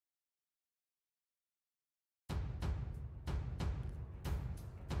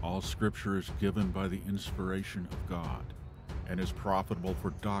All Scripture is given by the inspiration of God, and is profitable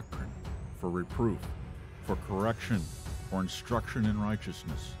for doctrine, for reproof, for correction, for instruction in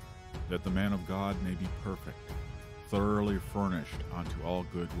righteousness, that the man of God may be perfect, thoroughly furnished unto all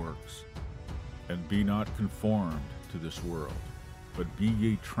good works. And be not conformed to this world, but be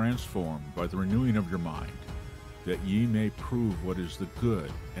ye transformed by the renewing of your mind, that ye may prove what is the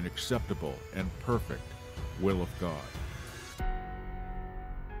good and acceptable and perfect will of God.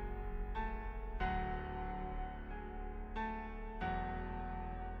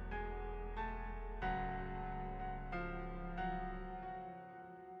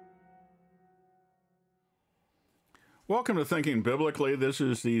 Welcome to Thinking Biblically. This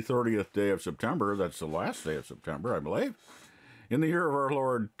is the 30th day of September. That's the last day of September, I believe, in the year of our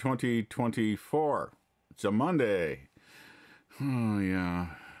Lord 2024. It's a Monday. Oh, yeah.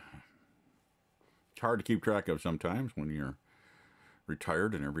 It's hard to keep track of sometimes when you're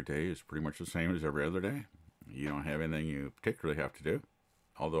retired and every day is pretty much the same as every other day. You don't have anything you particularly have to do.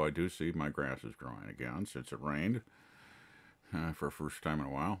 Although I do see my grass is growing again since it rained for the first time in a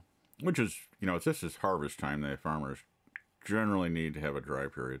while. Which is, this is harvest time. The farmers generally need to have a dry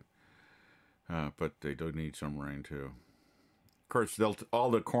period. But they do need some rain too. Of course,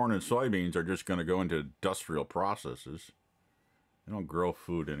 all the corn and soybeans are just going to go into industrial processes. They don't grow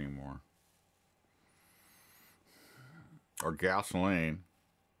food anymore. Or gasoline.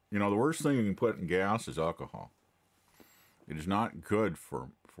 The worst thing you can put in gas is alcohol. It is not good for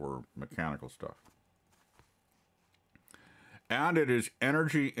mechanical stuff. And it is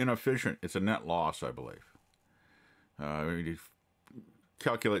energy inefficient. It's a net loss, I believe. You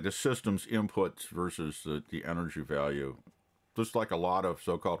calculate the system's inputs versus the energy value. Just like a lot of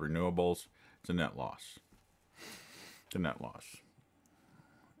so-called renewables, it's a net loss. It's a net loss.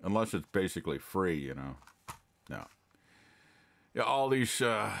 Unless it's basically free, No. Yeah, all these...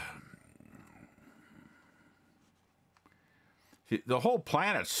 the whole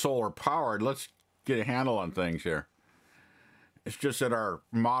planet's solar powered. Let's get a handle on things here. It's just that our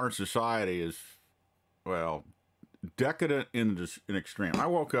modern society is, decadent in extreme. I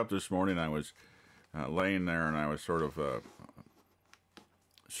woke up this morning, I was laying there, and I was sort of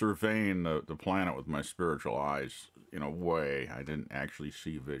surveying the planet with my spiritual eyes in a way. I didn't actually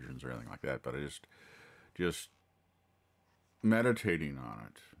see visions or anything like that, but I just meditating on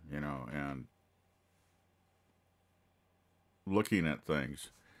it, and looking at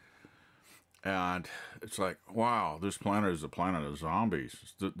things. And it's like, wow, this planet is a planet of zombies.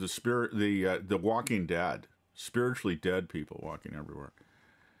 The Walking Dead, spiritually dead people walking everywhere.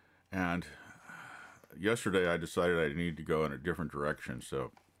 And yesterday I decided I needed to go in a different direction,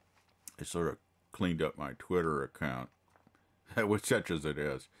 so I sort of cleaned up my Twitter account, such as it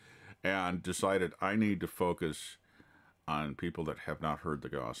is, and decided I need to focus on people that have not heard the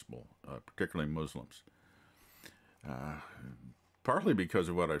gospel, particularly Muslims. Partly because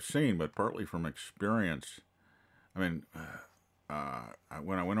of what I've seen, but partly from experience. I mean,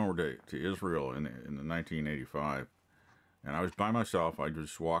 when I went over to Israel in the 1985, and I was by myself, I was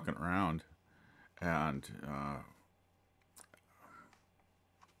just walking around, and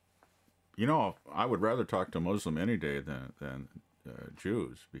I would rather talk to a Muslim any day than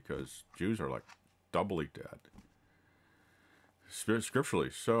Jews, because Jews are like doubly dead, scripturally.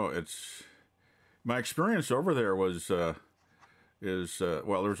 So it's my experience over there was. There's a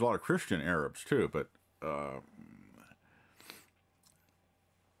lot of Christian Arabs too, but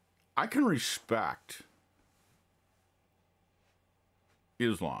I can respect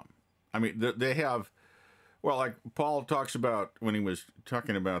Islam. I mean, they have, like Paul talks about when he was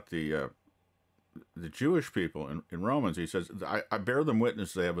talking about the Jewish people in Romans, he says, I bear them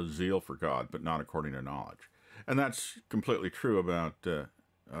witness they have a zeal for God, but not according to knowledge. And that's completely true about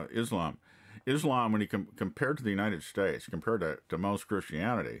Islam. Islam, when you compared to the United States, compared to most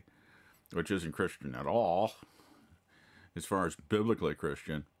Christianity, which isn't Christian at all, as far as biblically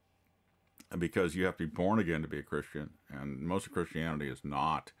Christian, because you have to be born again to be a Christian, and most of Christianity is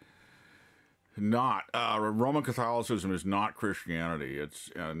not. Roman Catholicism is not Christianity.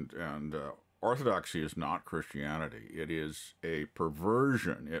 And Orthodoxy is not Christianity. It is a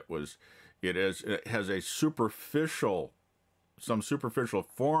perversion. It has a some superficial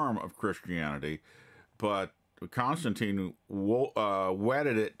form of Christianity, but Constantine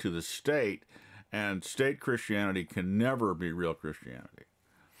wedded it to the state, and state Christianity can never be real Christianity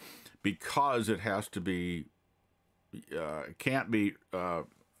because it has to be, it can't be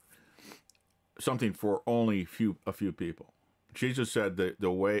something for only a few people. Jesus said that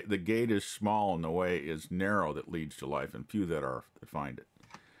the gate is small and the way is narrow that leads to life, and few that find it.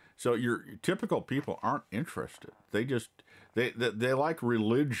 So your typical people aren't interested. They like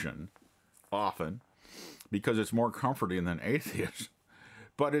religion often because it's more comforting than atheism.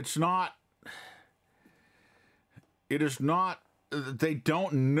 But it is not, they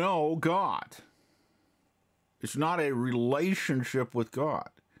don't know God. It's not a relationship with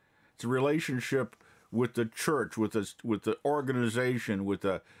God. It's a relationship with the church, with the organization, with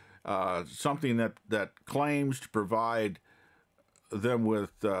something that claims to provide them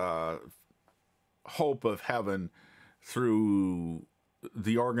with hope of heaven through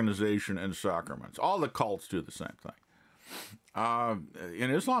the organization and sacraments. All the cults do the same thing. In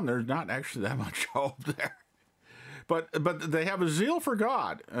Islam, there's not actually that much hope there. But they have a zeal for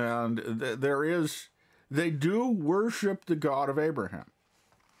God, and they do worship the God of Abraham.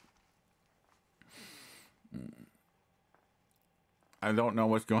 I don't know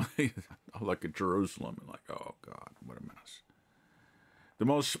what's going on. I look at Jerusalem and like, oh God, what a mess. The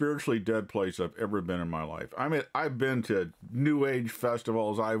most spiritually dead place I've ever been in my life. I mean, I've been to New Age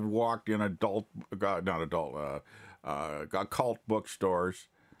festivals. I've walked in occult bookstores.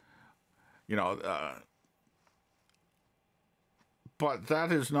 You know, but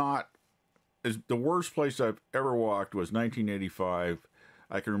that is the worst place I've ever walked was 1985.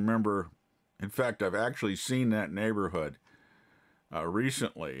 I can remember, in fact, I've actually seen that neighborhood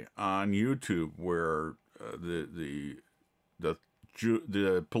recently on YouTube where the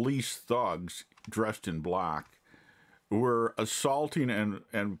police thugs dressed in black were assaulting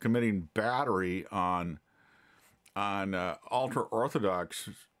and committing battery on ultra orthodox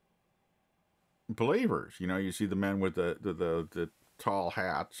believers. You know, you see the men with the tall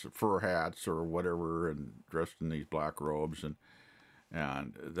hats, fur hats, or whatever, and dressed in these black robes, and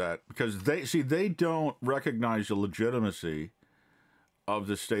that because they don't recognize the legitimacy of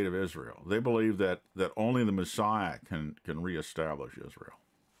the state of Israel. They believe that only the Messiah can reestablish Israel.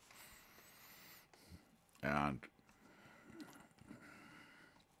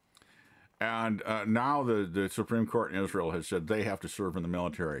 And now the Supreme Court in Israel has said they have to serve in the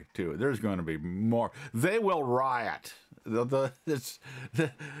military too. There's going to be more. They will riot. They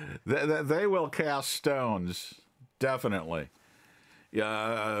will cast stones, definitely.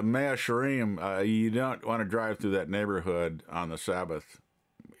 Mea Sherim, you don't want to drive through that neighborhood on the Sabbath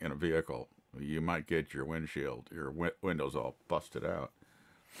in a vehicle. You might get your windows all busted out.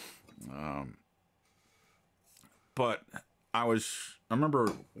 But I remember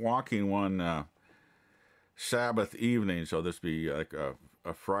walking one Sabbath evening, so this be like a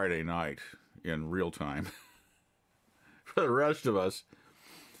Friday night in real time for the rest of us,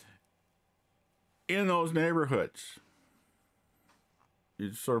 in those neighborhoods.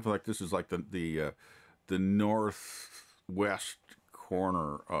 It's sort of like this is like the northwest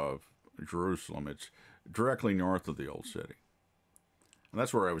corner of Jerusalem. It's directly north of the old city. And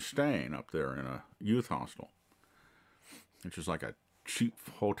that's where I was staying, up there in a youth hostel, which is like a cheap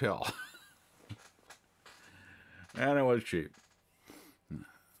hotel. And it was cheap.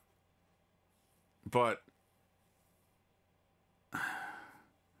 But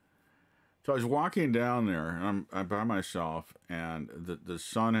so I was walking down there, and I'm by myself, and the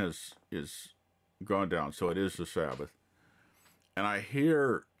sun is gone down, so it is the Sabbath. And I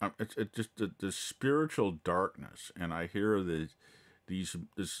hear it's just the spiritual darkness, and I hear this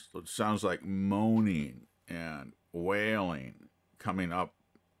sounds like moaning and wailing coming up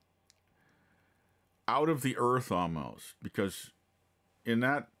out of the earth almost, because in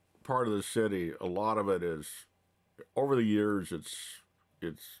that part of the city, a lot of it is, over the years, it's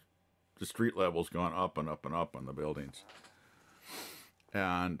the street level's gone up and up and up on the buildings.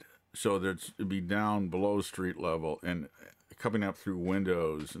 And so it'd be down below street level and coming up through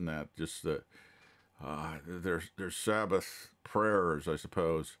windows, and that just there's Sabbath prayers, I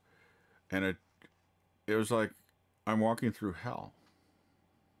suppose. And it was like I'm walking through hell.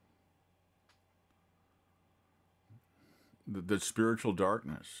 The spiritual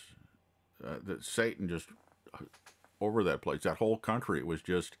darkness, that Satan just over that place, that whole country. It was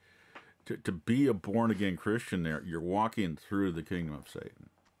just to be a born-again Christian there, you're walking through the kingdom of Satan.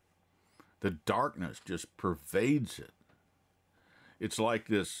 The darkness just pervades it. It's like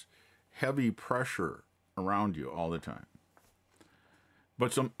this heavy pressure around you all the time.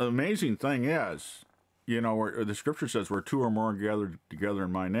 But some amazing thing is, you know, where the scripture says, where two or more gathered together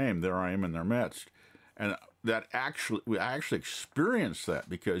in my name, there I am in their midst. And that I actually experienced that,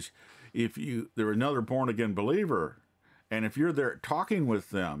 because if they're another born-again believer, and if you're there talking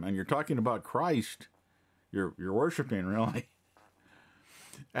with them and you're talking about Christ, you're worshiping, really.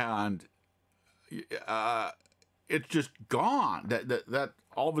 And it's just gone. That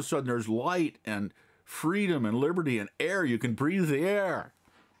all of a sudden there's light and freedom and liberty and air. You can breathe the air.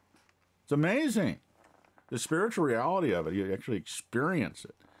 It's amazing. The spiritual reality of it, you actually experience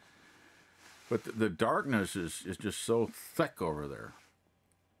it. But the darkness is just so thick over there.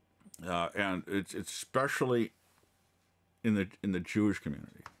 And it's especially in the Jewish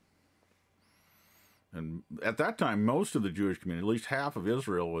community. And at that time, most of the Jewish community, at least half of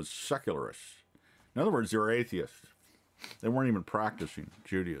Israel, was secularists. In other words, they were atheists. They weren't even practicing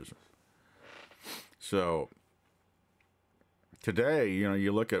Judaism. So today,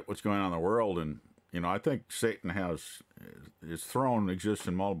 you look at what's going on in the world, and I think Satan his throne exists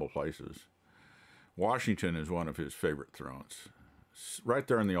in multiple places. Washington is one of his favorite thrones, right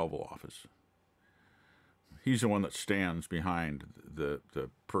there in the Oval Office. He's the one that stands behind the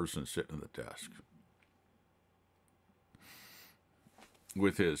person sitting at the desk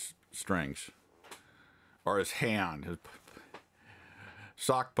with his strings, or his hand, his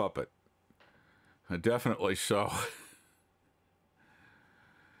sock puppet. Definitely so.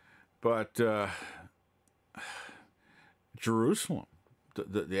 But Jerusalem,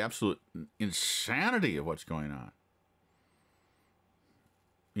 the absolute insanity of what's going on.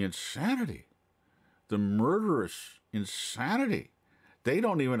 The insanity. The murderous insanity. They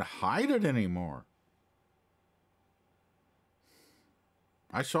don't even hide it anymore.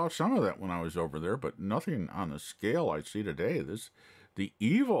 I saw some of that when I was over there, but nothing on the scale I see today. The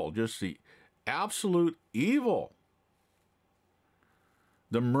evil, just the absolute evil.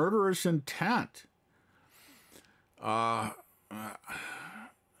 The murderous intent.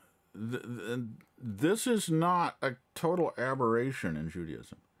 This is not a total aberration in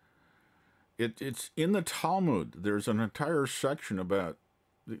Judaism. It's in the Talmud. There's an entire section about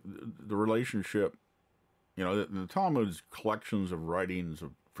the relationship. The Talmud is collections of writings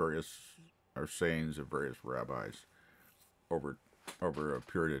of various, or sayings of various rabbis over a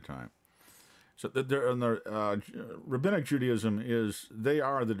period of time. So Rabbinic Judaism they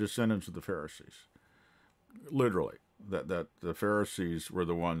are the descendants of the Pharisees. Literally, that the Pharisees were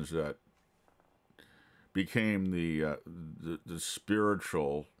the ones that became the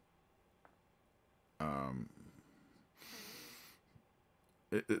spiritual.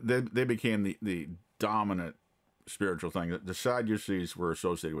 They became the dominant spiritual thing. The Sadducees were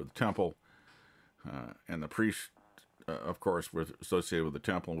associated with the temple, and the priests, of course, were associated with the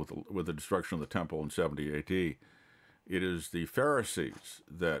temple, with the destruction of the temple in 70 A.D. It is the Pharisees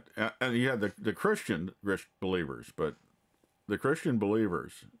that, and you had the Christian believers, but the Christian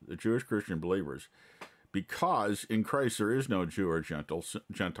believers, the Jewish Christian believers, because in Christ there is no Jew or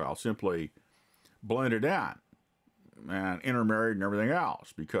Gentile, simply blended in and intermarried and everything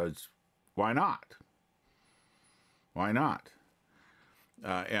else, because why not? Why not?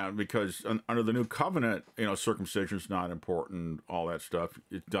 And because under the new covenant, circumcision is not important, all that stuff,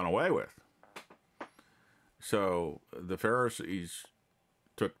 it's done away with. So the Pharisees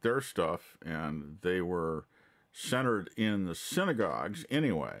took their stuff, and they were centered in the synagogues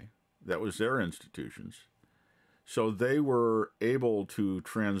anyway. That was their institutions. So they were able to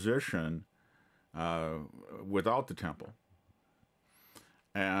transition without the temple.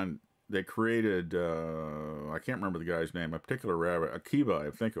 And they created, I can't remember the guy's name, a particular rabbi, Akiba, I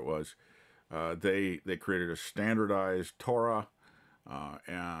think it was. They created a standardized Torah,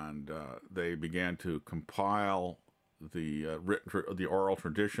 and they began to compile the oral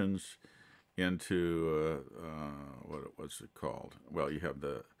traditions into what was it called? Well, you have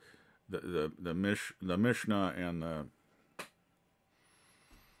the Mishnah and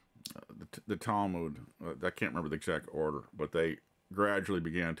the Talmud. I can't remember the exact order, but they gradually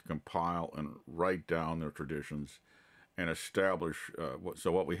began to compile and write down their traditions and establish.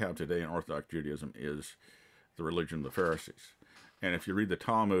 So what we have today in Orthodox Judaism is the religion of the Pharisees. And if you read the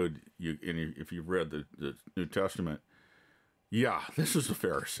Talmud, if you've read the New Testament, yeah, this is the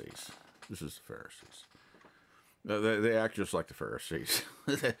Pharisees. This is the Pharisees. They act just like the Pharisees.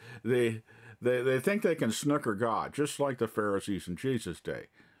 they think they can snooker God, just like the Pharisees in Jesus' day,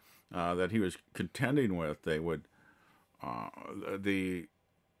 that he was contending with. They would they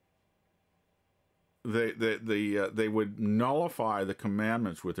would nullify the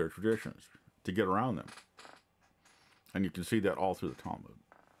commandments with their traditions to get around them. And you can see that all through the Talmud.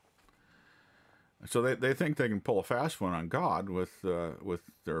 So they think they can pull a fast one on God with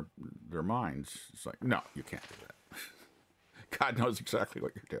their minds. It's like, no, you can't do that. God knows exactly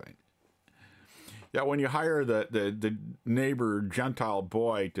what you're doing. Yeah, when you hire the neighbor Gentile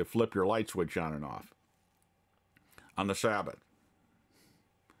boy to flip your light switch on and off on the Sabbath.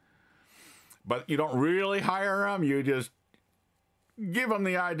 But you don't really hire him, you just give him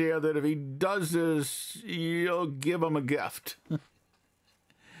the idea that if he does this, you'll give him a gift.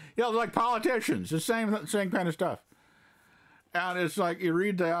 Like politicians, the same kind of stuff. And it's like you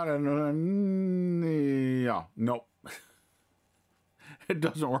read that and yeah, nope. It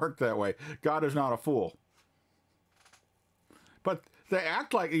doesn't work that way. God is not a fool. But they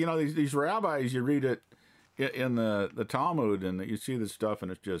act like, you know, these rabbis, you read it in the Talmud and you see this stuff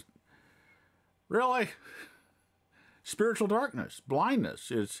and it's just, really? Spiritual darkness,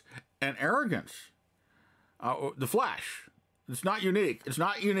 blindness, and arrogance. The flesh. It's not unique. It's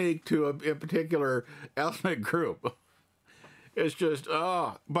not unique to a particular ethnic group. It's just,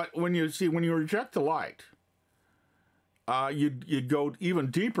 but when you reject the light, you go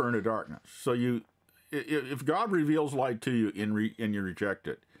even deeper into darkness. So if God reveals light to you and you reject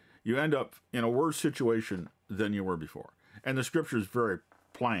it, you end up in a worse situation than you were before. And the scripture is very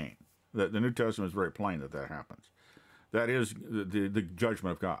plain. The New Testament is very plain that happens. That is the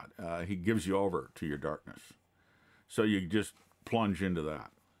judgment of God. He gives you over to your darkness. So you just plunge into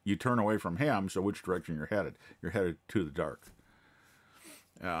that. You turn away from him, so which direction you're headed? You're headed to the dark.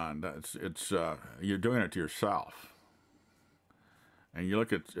 And it's you're doing it to yourself. And you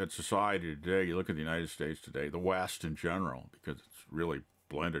look at society today, you look at the United States today, the West in general, because it's really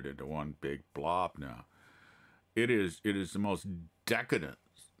blended into one big blob now. It is the most decadent,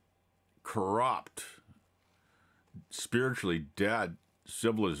 corrupt, spiritually dead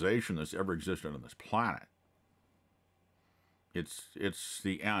civilization that's ever existed on this planet. It's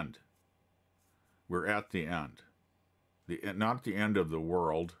the end. We're at the end. Not the end of the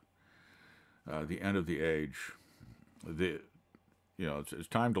world, the end of the age. It's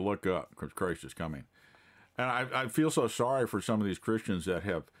time to look up because Christ is coming. And I feel so sorry for some of these Christians that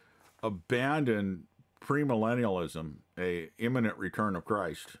have abandoned premillennialism, a imminent return of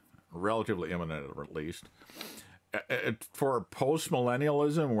Christ, relatively imminent at least, for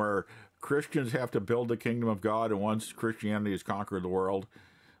postmillennialism where Christians have to build the kingdom of God, and once Christianity has conquered the world,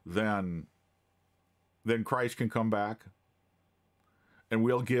 then Christ can come back and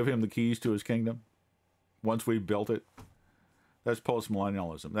we'll give him the keys to his kingdom once we've built it. That's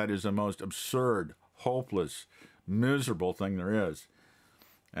postmillennialism. That is the most absurd, hopeless, miserable thing there is.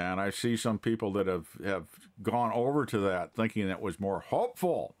 And I see some people that have gone over to that thinking it was more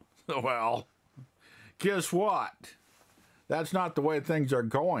hopeful. Well, guess what? That's not the way things are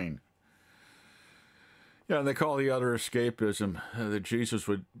going. Yeah, they call the other escapism that Jesus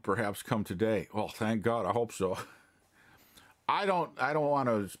would perhaps come today. Well, thank God. I hope so. I don't want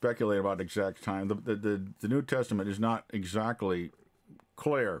to speculate about the exact time. The New Testament is not exactly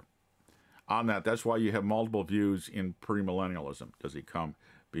clear on that. That's why you have multiple views in premillennialism. Does he come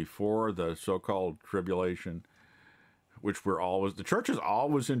before the so-called tribulation, which the church is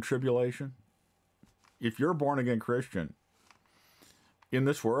always in tribulation? If you're a born-again Christian in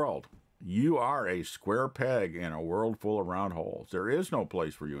this world, you are a square peg in a world full of round holes. There is no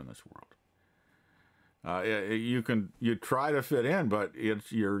place for you in this world. You try to fit in, but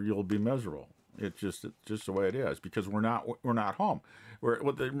you'll be miserable. It's just the way it is because we're not home.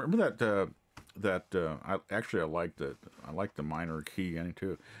 Remember I like the minor key in it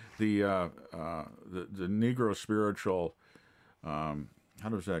too. The Negro spiritual. How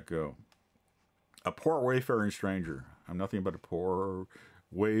does that go? A poor wayfaring stranger. I'm nothing but a poor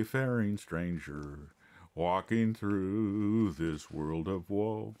wayfaring stranger walking through this world of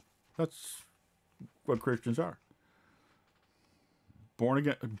woe. That's what Christians are. Born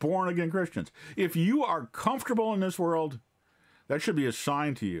again Christians. If you are comfortable in this world, that should be a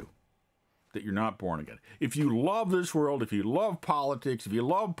sign to you that you're not born again. If you love this world, if you love politics, if you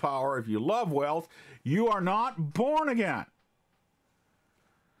love power, if you love wealth, you are not born again.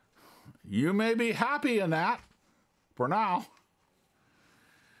 You may be happy in that for now.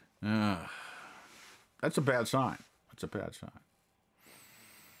 That's a bad sign. That's a bad sign.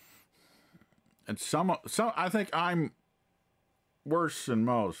 And some I think I'm worse than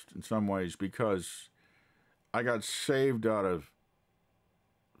most in some ways because I got saved out of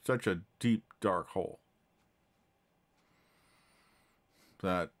such a deep, dark hole.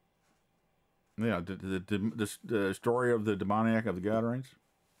 That, the story of the demoniac of the Gadarenes?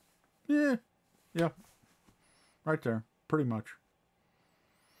 Yeah, right there, pretty much.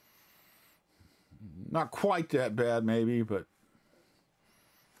 Not quite that bad, maybe, but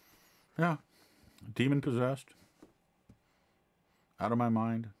yeah. Demon possessed, out of my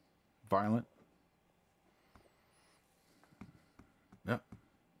mind, violent. Yeah.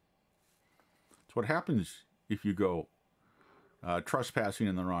 It's what happens if you go trespassing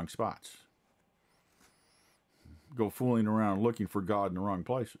in the wrong spots. Go fooling around looking for God in the wrong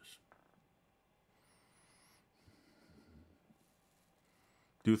places.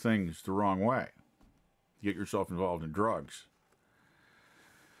 Do things the wrong way. Get yourself involved in drugs.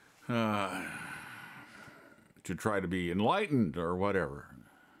 to try to be enlightened or whatever,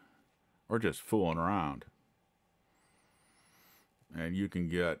 or just fooling around. And you can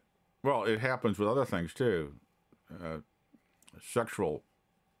get, well, it happens with other things too. Sexual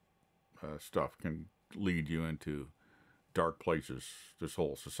stuff can lead you into dark places. This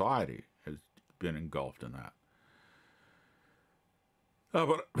whole society has been engulfed in that.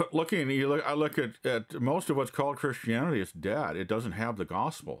 But I look at most of what's called Christianity is dead. It doesn't have the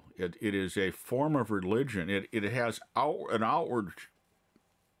gospel. It is a form of religion. It has an outward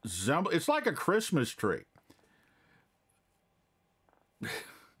semblance. It's like a Christmas tree.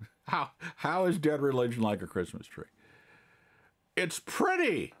 How is dead religion like a Christmas tree? It's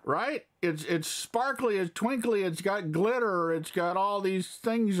pretty, right? It's sparkly, it's twinkly, it's got glitter, it's got all these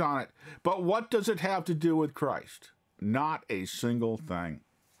things on it. But what does it have to do with Christ? Not a single thing.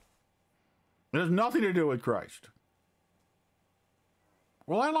 It has nothing to do with Christ.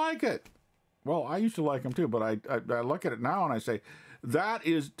 Well, I like it. Well, I used to like him too, but I look at it now and I say, that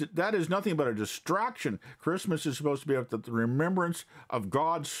is nothing but a distraction. Christmas is supposed to be the remembrance of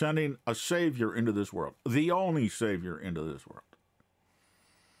God sending a Savior into this world, the only Savior into this world.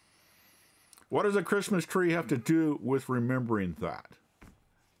 What does a Christmas tree have to do with remembering that?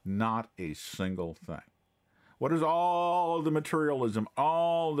 Not a single thing. What is all of the materialism,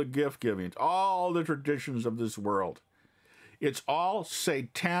 all the gift givings, all the traditions of this world? It's all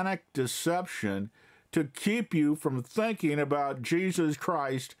satanic deception to keep you from thinking about Jesus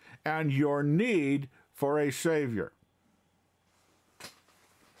Christ and your need for a Savior.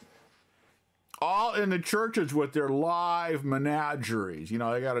 All in the churches with their live menageries. You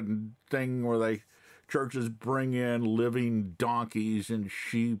know, they got a thing where churches bring in living donkeys and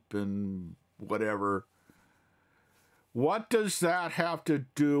sheep and whatever. What does that have to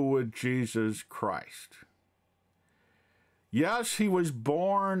do with Jesus Christ? Yes, he was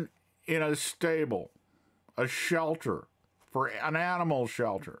born in a stable, a shelter, for an animal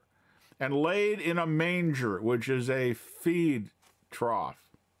shelter, and laid in a manger, which is a feed trough.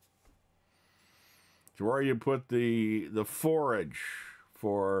 It's where you put the forage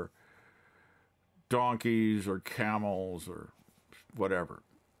for donkeys or camels or whatever,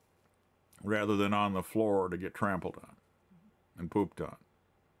 rather than on the floor to get trampled on and pooped on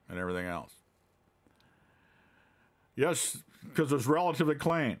and everything else. Yes, because it's relatively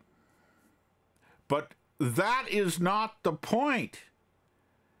clean. But that is not the point.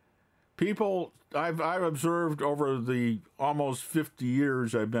 People, I've observed over the almost 50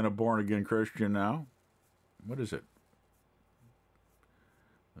 years I've been a born-again Christian now. What is it?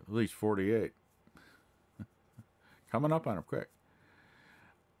 At least 48. Coming up on it quick.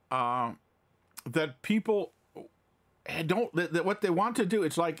 That people that what they want to do,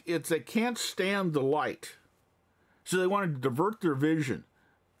 they can't stand the light. So they want to divert their vision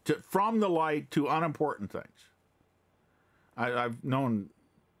from the light to unimportant things. I've known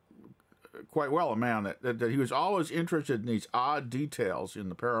quite well a man that he was always interested in these odd details in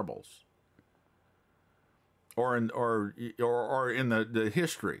the parables, or in the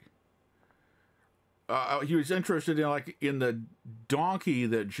history. He was interested in the donkey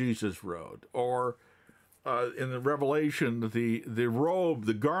that Jesus rode, or in the Revelation, the robe,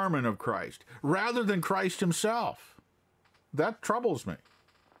 the garment of Christ, rather than Christ himself. That troubles me.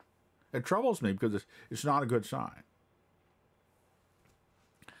 It troubles me because it's not a good sign.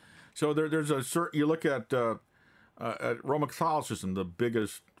 So there's a certain, you look at Roman Catholicism, the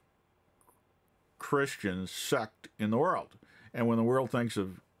biggest Christian sect in the world. And when the world thinks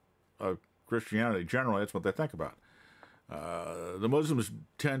of Christianity, generally, that's what they think about. The Muslims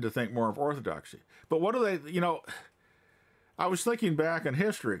tend to think more of orthodoxy. But what do they, I was thinking back in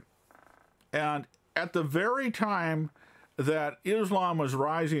history, and at the very time that Islam was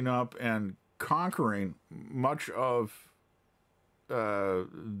rising up and conquering much of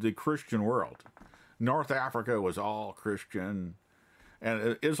the Christian world, North Africa was all Christian,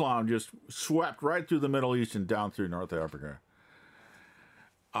 and Islam just swept right through the Middle East and down through North Africa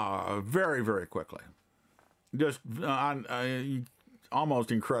very, very quickly. Just almost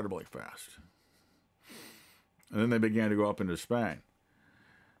incredibly fast. And then they began to go up into Spain.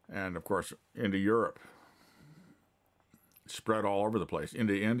 And, of course, into Europe. Spread all over the place.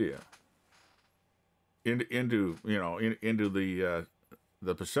 Into India. Into the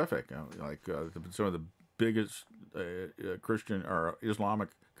Pacific. Some of the biggest Christian or Islamic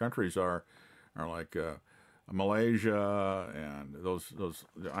countries are like Malaysia and those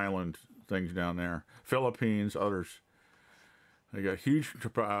island things down there, Philippines, others. They got huge.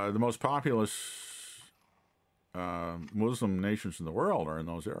 The most populous Muslim nations in the world are in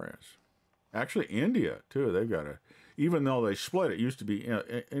those areas. Actually, India too. They've got even though they split, it used to be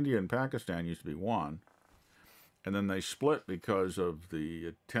India and Pakistan used to be one. And then they split because of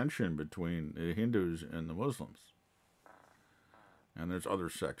the tension between the Hindus and the Muslims. And there's other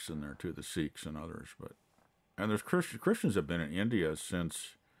sects in there too, the Sikhs and others. And there's Christians have been in India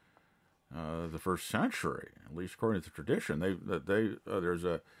since the first century, at least according to tradition. There's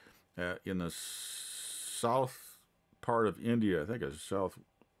in the south part of India, I think it's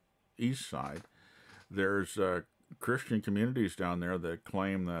southeast side. There's Christian communities down there that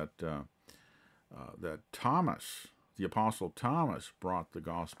claim that that Thomas, the Apostle Thomas, brought the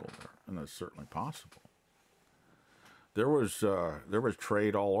gospel there, and that's certainly possible. There was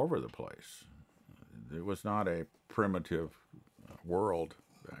trade all over the place. It was not a primitive world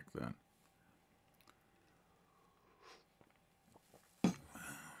back then.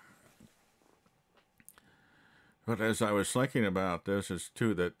 But as I was thinking about this, is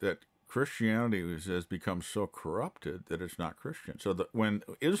too that Christianity has become so corrupted that it's not Christian. So that when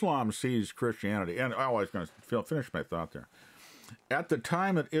Islam sees Christianity, and I was going to finish my thought there, at the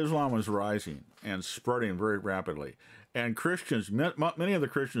time that Islam was rising and spreading very rapidly, and Christians, many of the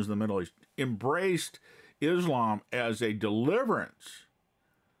Christians in the Middle East, embraced Islam as a deliverance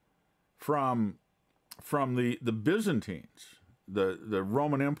from the Byzantines, the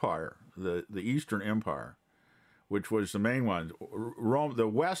Roman Empire, the Eastern Empire, which was the main one. The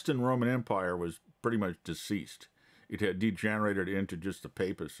Western Roman Empire was pretty much deceased. It had degenerated into just the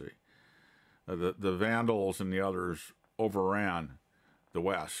papacy. The Vandals and the others overran the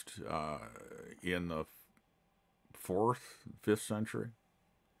West in the 4th, 5th century.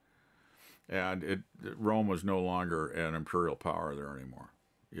 And Rome was no longer an imperial power there anymore.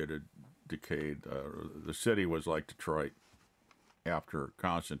 It had decayed. The city was like Detroit after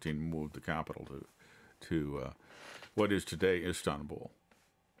Constantine moved the capital to what is today Istanbul.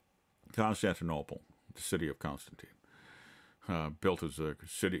 Constantinople, the city of Constantine, built as a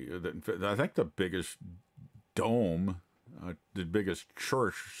city. I think the biggest dome, the biggest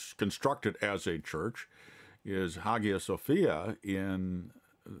church constructed as a church, is Hagia Sophia in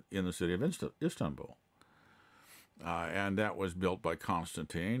the city of Istanbul. And that was built by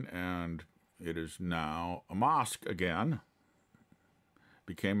Constantine, and it is now a mosque again.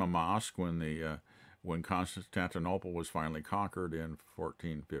 Became a mosque when Constantinople was finally conquered in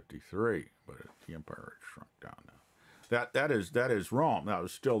 1453, but the empire had shrunk down now. That is Rome. That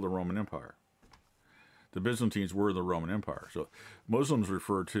was still the Roman Empire. The Byzantines were the Roman Empire. So Muslims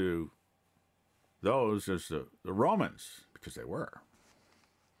refer to those as the Romans, because they were.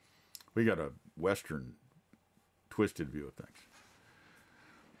 We got a Western twisted view of things.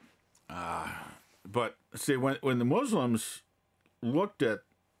 But see, when the Muslims looked at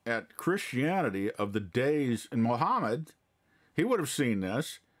Christianity of the days in Muhammad, he would have seen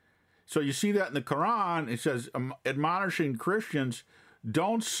this. So you see that in the Quran. It says, admonishing Christians,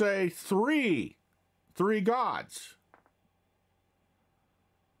 don't say three gods.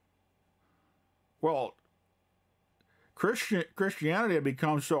 Well, Christianity had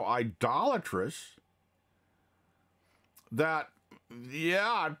become so idolatrous that,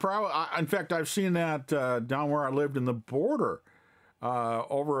 yeah, in fact, I've seen that down where I lived in the border,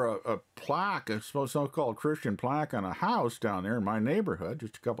 over a plaque, a so-called Christian plaque on a house down there in my neighborhood,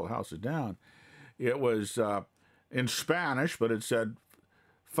 just a couple of houses down. It was in Spanish, but it said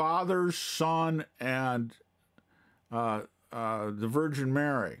Father, Son, and the Virgin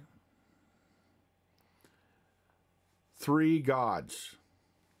Mary. 3 gods.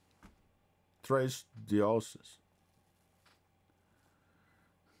 Tres dioses.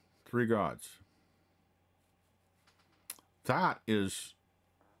 3 gods. That is,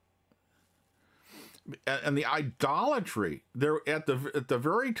 and the idolatry there at the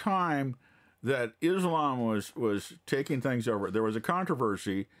very time that Islam was taking things over. There was a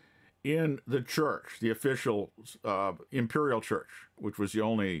controversy in the church, the official imperial church, which was the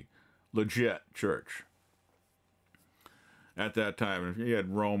only legit church at that time. You had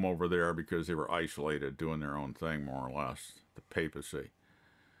Rome over there because they were isolated, doing their own thing, more or less, the papacy.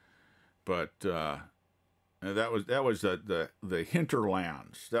 But that was the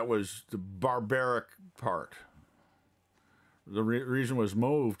hinterlands. That was the barbaric part. The reason was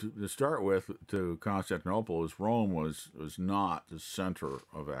moved to start with to Constantinople was Rome was not the center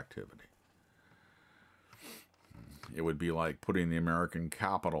of activity. It would be like putting the American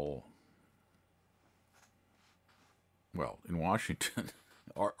capital, well, in Washington,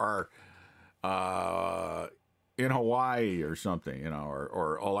 or in Hawaii or something,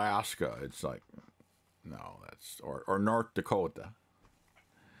 or Alaska. It's like, no, that's or North Dakota.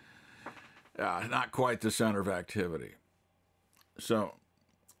 Not quite the center of activity. So,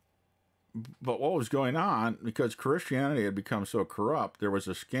 but what was going on, because Christianity had become so corrupt, there was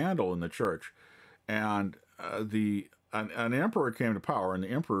a scandal in the church, and an emperor came to power, and the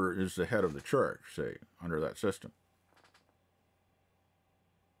emperor is the head of the church, say, under that system.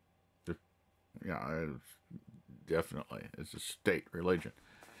 Yeah, definitely. It's a state religion.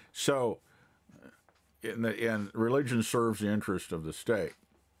 So, and religion serves the interest of the state.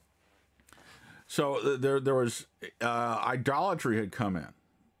 So there was idolatry had come in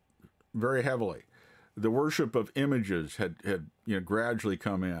very heavily. The worship of images had gradually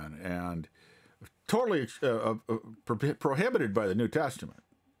come in and totally prohibited by the New Testament.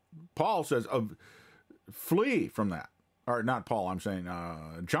 Paul says, flee from that. Or not Paul, I'm saying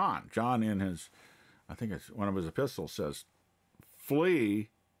John. John in his, I think it's one of his epistles says, flee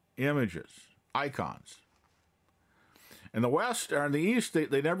images, icons. In the West or in the East,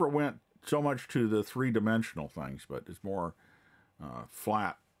 they never went so much to the three-dimensional things, but it's more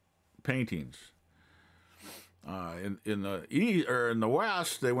flat paintings. In the East or in the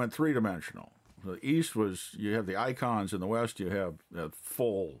West, they went three-dimensional. The East was, you have the icons. In the West, you have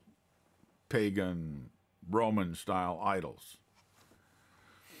full pagan Roman-style idols.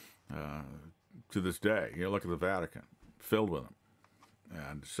 To this day, you look at the Vatican, filled with them,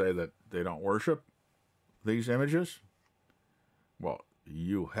 and say that they don't worship these images. Well,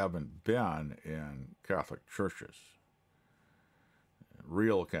 you haven't been in Catholic churches,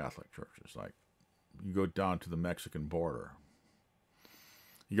 real Catholic churches. Like, you go down to the Mexican border.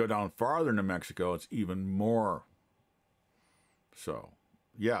 You go down farther into Mexico, it's even more so.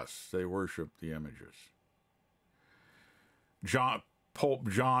 Yes, they worship the images. Pope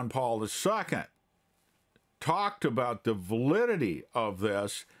John Paul II talked about the validity of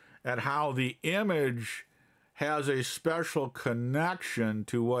this and how the image has a special connection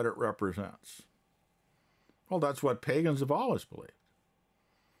to what it represents. Well, that's what pagans have always believed.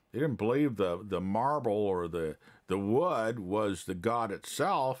 They didn't believe the marble or the wood was the god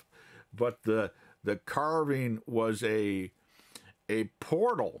itself, but the carving was a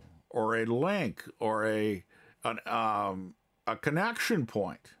portal or a link or a connection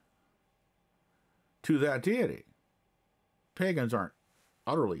point to that deity. Pagans aren't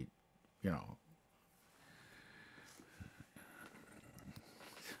utterly,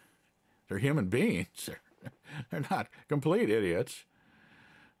 they're human beings. They're not complete idiots.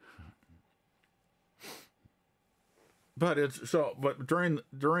 But But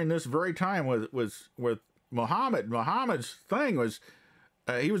during this very time with Muhammad, Muhammad's thing was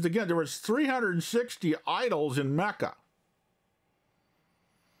there was 360 idols in Mecca.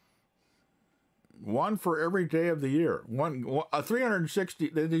 One for every day of the year. 360.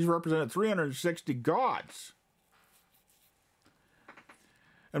 These represented 360 gods.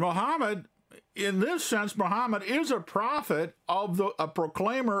 And Muhammad, in this sense, Muhammad is a prophet a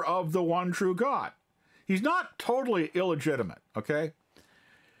proclaimer of the one true God. He's not totally illegitimate, okay?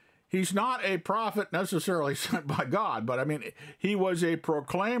 He's not a prophet necessarily sent by God, but I mean, he was a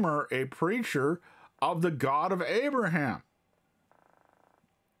proclaimer, a preacher of the God of Abraham.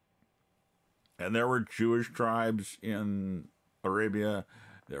 And there were Jewish tribes in Arabia.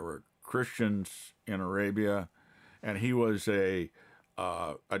 There were Christians in Arabia. And he was a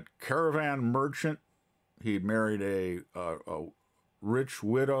caravan merchant. He married a rich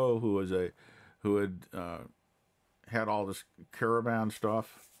widow who had all this caravan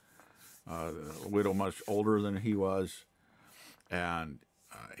stuff. A widow much older than he was. And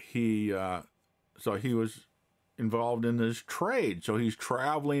so he was involved in this trade. So he's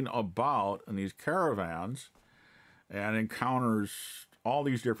traveling about in these caravans and encounters all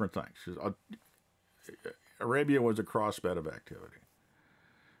these different things. Arabia was a crossbed of activity.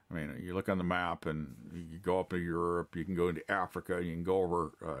 I mean, you look on the map and you go up to Europe, you can go into Africa, you can go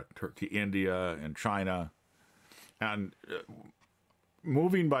over to India and China. And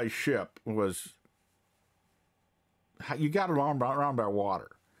moving by ship was, you got around by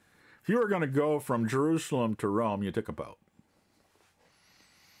water. If you were going to go from Jerusalem to Rome, you took a boat.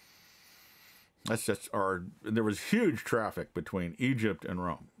 There was huge traffic between Egypt and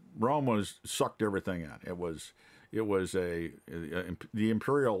Rome. Rome sucked everything in. It was the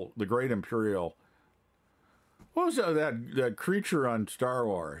great imperial. What was that creature on Star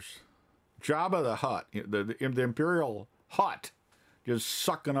Wars? Jabba the Hutt, the imperial Hutt, just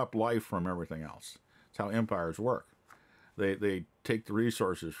sucking up life from everything else. That's how empires work. They take the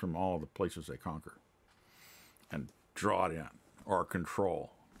resources from all the places they conquer and draw it in or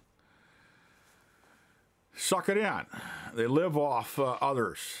control. Suck it in. They live off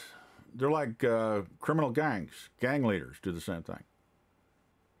others. They're like criminal gangs. Gang leaders do the same thing.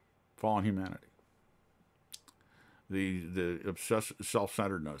 Fallen humanity. The obsessive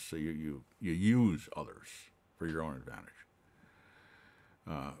self-centeredness. So you use others for your own advantage.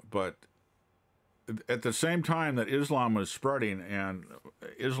 But at the same time that Islam was spreading, and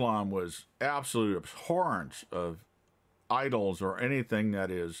Islam was absolute abhorrence of idols or anything that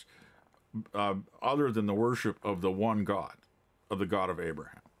is other than the worship of the one God, of the God of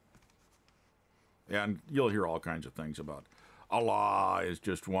Abraham. And you'll hear all kinds of things about Allah is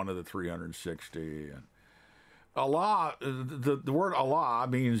just one of the 360. And Allah, the word Allah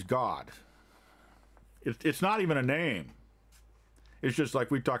means God. It's not even a name. It's just like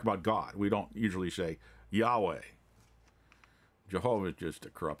we talk about God. We don't usually say Yahweh. Jehovah is just a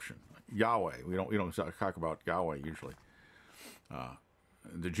corruption. Yahweh. We don't talk about Yahweh usually.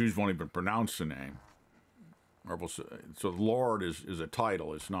 The Jews won't even pronounce the name. So Lord is a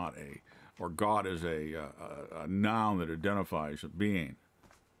title. It's not or God is a noun that identifies a being,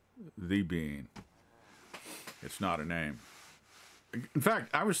 the being. It's not a name. In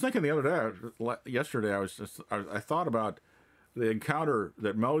fact, I was thinking the other day, yesterday, I thought about the encounter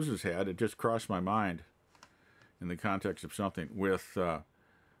that Moses had. It just crossed my mind in the context of something with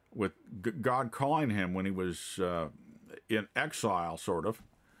God calling him when he was in exile, sort of,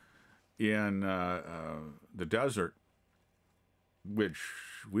 in the desert, which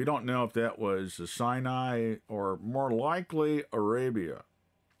we don't know if that was Sinai or more likely Arabia.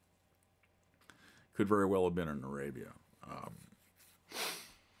 Could very well have been in Arabia.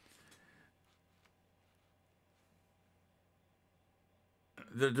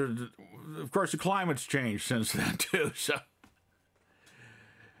 Of course, the climate's changed since then too. So,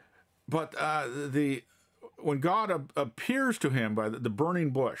 but when God appears to him by the burning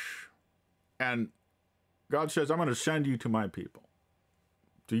bush, and God says, "I'm going to send you to my people,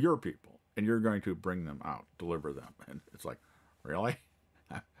 to your people, and you're going to bring them out, deliver them." And it's like, really?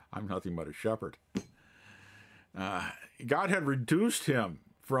 I'm nothing but a shepherd. God had reduced him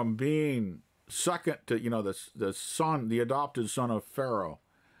from being second to, the son, the adopted son of Pharaoh,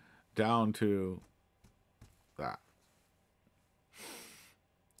 down to that.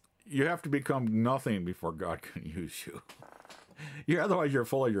 You have to become nothing before God can use you. Otherwise, you're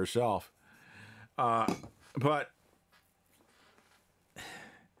full of yourself. But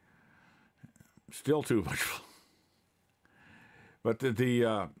still too much. But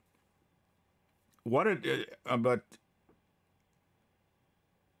but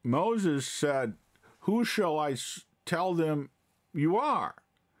Moses said, "Who shall I tell them you are?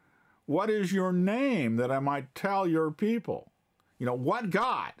 What is your name that I might tell your people?" What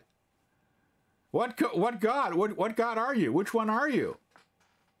God? What God? What God are you? Which one are you?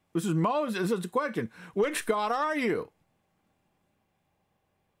 This is Moses. This is the question. Which God are you?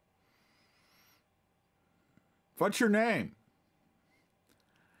 What's your name?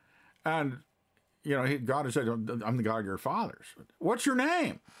 And God has said, "I'm the God of your fathers." What's your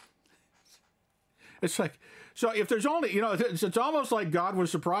name? It's like, so if there's only, it's almost like God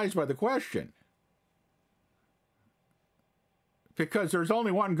was surprised by the question. Because there's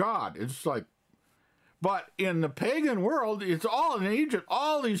only one God. It's like, but in the pagan world, it's all in Egypt,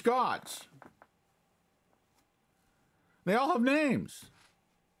 all these gods. They all have names.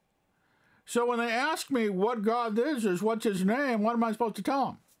 So when they ask me what God this is, what's his name, what am I supposed to tell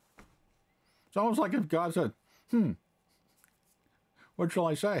them? It's almost like if God said, what shall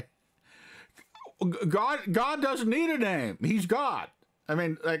I say? God doesn't need a name. He's God. I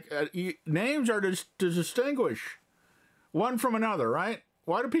mean, names are to distinguish one from another, right?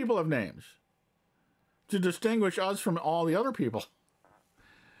 Why do people have names? To distinguish us from all the other people.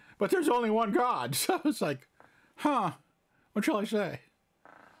 But there's only one God. So it's like, what shall I say?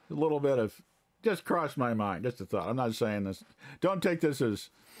 A little bit of, just crossed my mind, just a thought. I'm not saying this. Don't take this as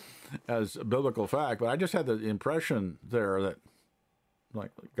a biblical fact, but I just had the impression there that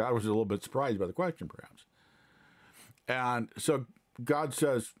God was a little bit surprised by the question, perhaps. And so God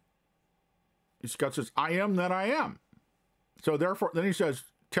says, "I am that I am." So therefore, then he says,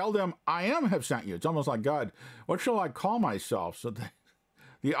 "Tell them I am have sent you." It's almost like, God, what shall I call myself? So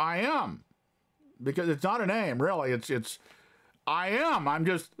the I am, because it's not a name, really. It's I am. I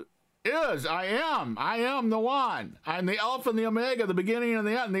am the one. I'm the Alpha and the Omega, the beginning and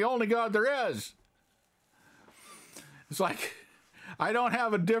the end, the only God there is. It's like, I don't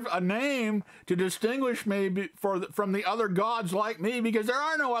have a name to distinguish me from the other gods like me, because there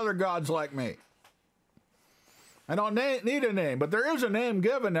are no other gods like me. I don't need a name, but there is a name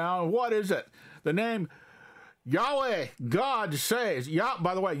given now. And what is it? The name Yahweh. God says.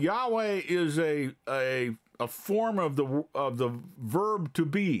 By the way, Yahweh is a form of the verb to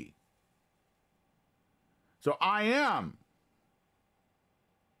be. So I am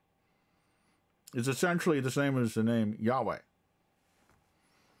is essentially the same as the name Yahweh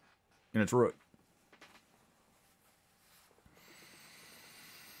in its root.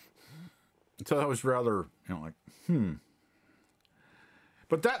 So that was rather, like.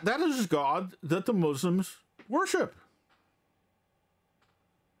 But that is God that the Muslims worship.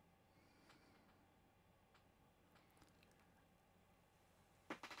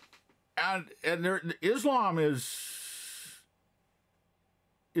 And Islam is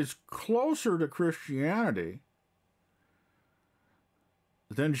closer to Christianity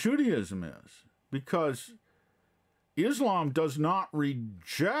than Judaism is, because Islam does not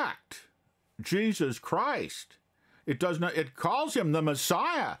reject Jesus Christ. It does not. It calls him the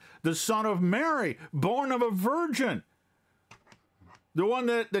Messiah, the Son of Mary, born of a virgin, the one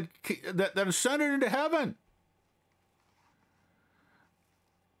that ascended into heaven.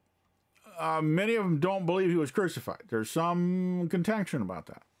 Many of them don't believe he was crucified. There's some contention about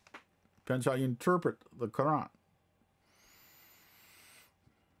that. Depends how you interpret the Quran.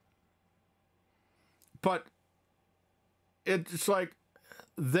 But it's like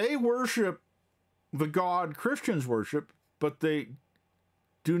they worship the God Christians worship, but they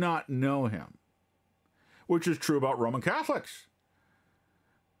do not know him, which is true about Roman Catholics.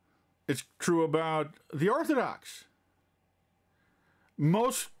 It's true about the Orthodox.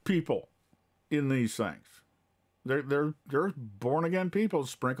 Most people in these things, they're born again people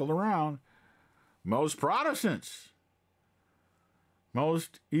sprinkled around. Most Protestants,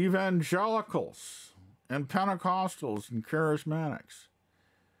 most evangelicals and Pentecostals and charismatics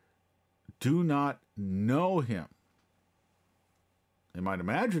do not know him. They might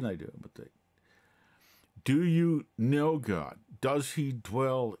imagine they do, but do you know God? Does he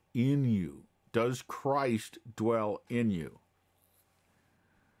dwell in you? Does Christ dwell in you?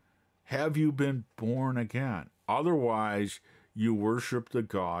 Have you been born again? Otherwise, you worship the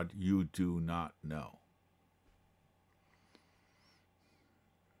God you do not know.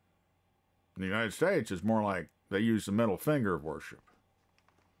 In the United States, it's more like they use the middle finger of worship,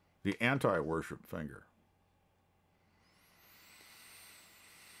 the anti-worship finger.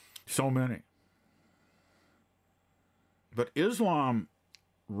 So many. But Islam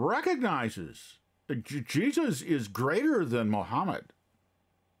recognizes that Jesus is greater than Muhammad.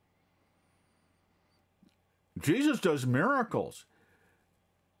 Jesus does miracles,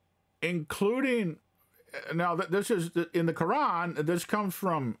 including, now this is in the Quran, this comes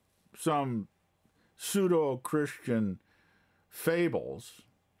from some pseudo-Christian fables,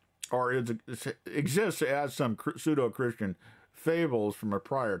 or it exists as some pseudo-Christian fables from a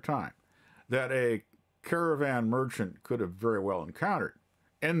prior time, that a caravan merchant could have very well encountered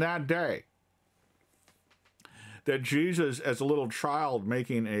in that day. That Jesus, as a little child,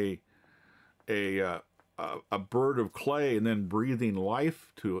 making a bird of clay and then breathing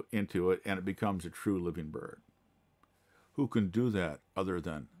life into it, and it becomes a true living bird. Who can do that other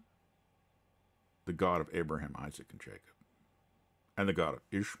than the God of Abraham, Isaac, and Jacob, and the God of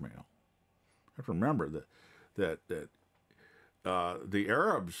Ishmael? You have to remember that the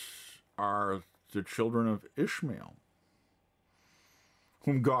Arabs are the children of Ishmael,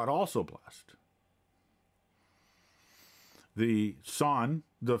 whom God also blessed. The son,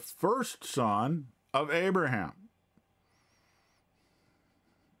 the first son of Abraham.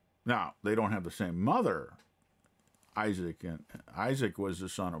 Now, they don't have the same mother, Isaac, and Isaac was the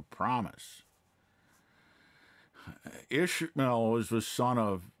son of promise. Ishmael was the son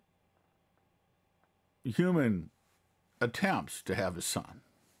of human attempts to have a son,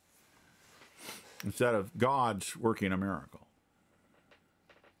 instead of God's working a miracle.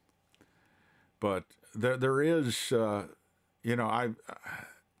 But there is, I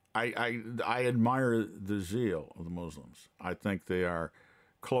admire the zeal of the Muslims. I think they are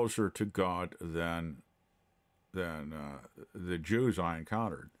closer to God than the Jews I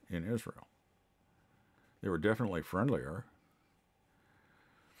encountered in Israel. They were definitely friendlier.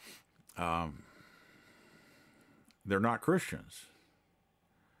 They're not Christians.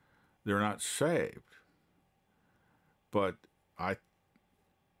 They're not saved. But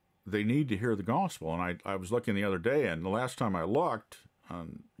they need to hear the gospel. And I was looking the other day, and the last time I looked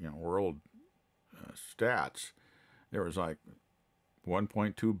on world stats, there was like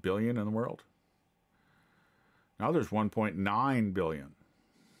 1.2 billion in the world. Now there's 1.9 billion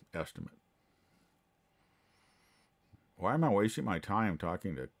estimate. Why am I wasting my time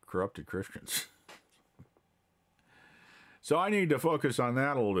talking to corrupted Christians? So I need to focus on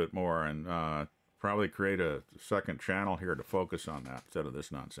that a little bit more, and probably create a second channel here to focus on that instead of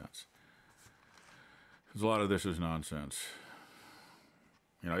this nonsense. Because a lot of this is nonsense.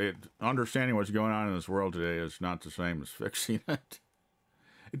 Understanding what's going on in this world today is not the same as fixing it.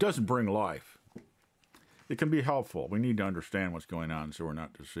 It doesn't bring life. It can be helpful. We need to understand what's going on so we're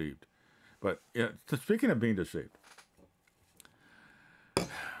not deceived. But speaking of being deceived,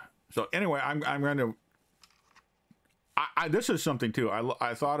 So anyway, I'm going to. This is something too.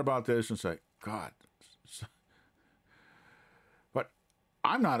 I thought about this and say, God, but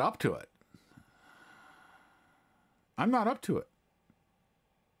I'm not up to it. I'm not up to it.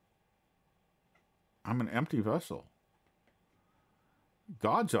 I'm an empty vessel.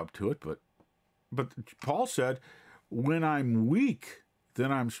 God's up to it, but Paul said, when I'm weak,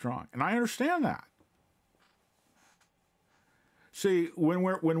 then I'm strong. And I understand that. See, when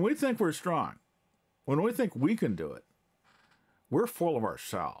we think we're strong, when we think we can do it, we're full of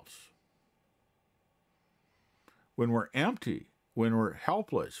ourselves. When we're empty, when we're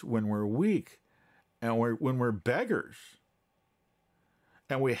helpless, when we're weak, and when we're beggars,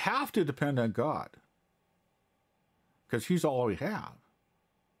 and we have to depend on God, because He's all we have,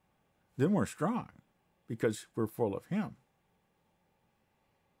 then we're strong, because we're full of Him.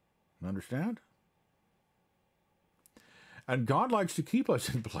 Understand? And God likes to keep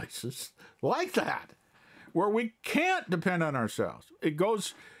us in places like that, where we can't depend on ourselves. It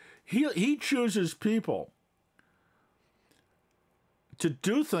goes, He chooses people to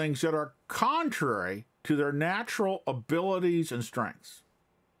do things that are contrary to their natural abilities and strengths,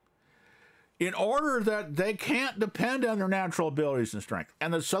 in order that they can't depend on their natural abilities and strength.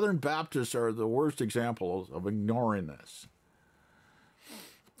 And the Southern Baptists are the worst examples of ignoring this.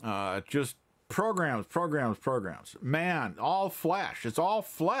 Just programs. Man, all flesh. It's all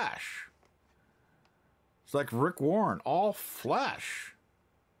flesh. It's like Rick Warren, all flesh.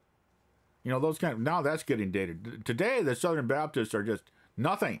 You know, those kind of, now that's getting dated. Today, the Southern Baptists are just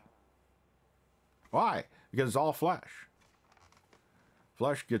nothing. Why? Because it's all flesh.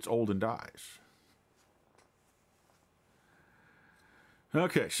 Flesh gets old and dies.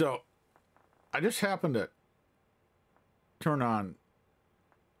 Okay, so I just happened to turn on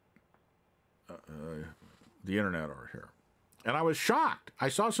the internet over here, and I was shocked. I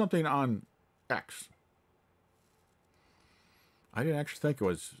saw something on X. I didn't actually think it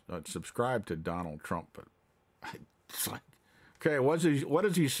was subscribed to Donald Trump, but it's like, okay, what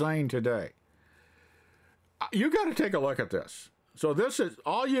is he saying today? You got to take a look at this. So this is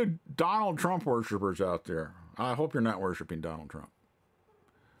all you Donald Trump worshipers out there. I hope you're not worshiping Donald Trump.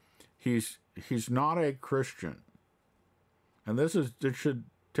 He's not a Christian, and this should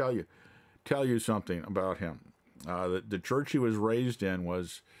tell you something about him. The church he was raised in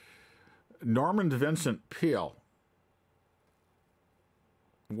was Norman Vincent Peale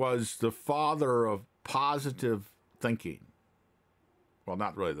was the father of positive thinking. Well,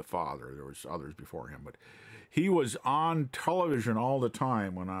 not really the father. There was others before him, but he was on television all the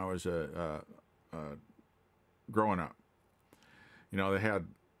time when I was growing up. You know, they had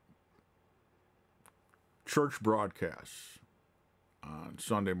church broadcasts on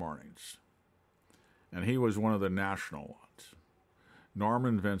Sunday mornings, and he was one of the national ones.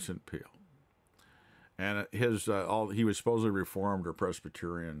 Norman Vincent Peale. And he was supposedly Reformed or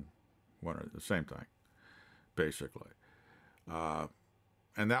Presbyterian, the same thing, basically.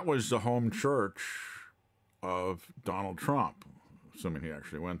 And that was the home church of Donald Trump, assuming he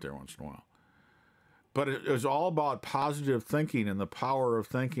actually went there once in a while. But it was all about positive thinking and the power of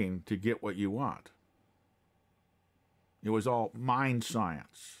thinking to get what you want. It was all mind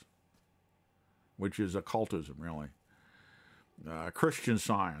science, which is occultism, really. Christian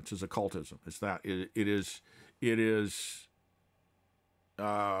Science is occultism. It's that it is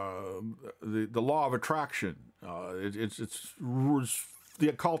the law of attraction. It's the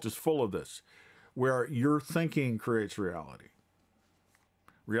occult is full of this, where your thinking creates reality.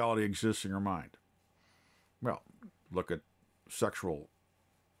 Reality exists in your mind. Well, look at sexual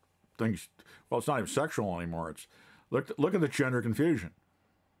things. Well, it's not even sexual anymore. It's look at the gender confusion.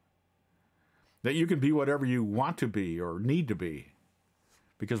 That you can be whatever you want to be or need to be,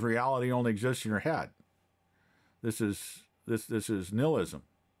 because reality only exists in your head. This is nihilism.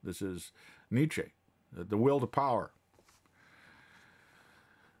 This is Nietzsche, the will to power.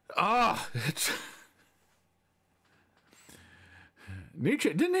 It's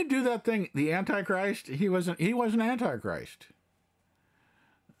Nietzsche. Didn't he do that thing, the Antichrist? He wasn't Antichrist.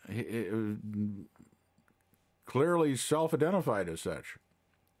 He clearly self-identified as such.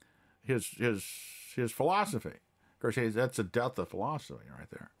 His philosophy. Of course, that's a death of philosophy right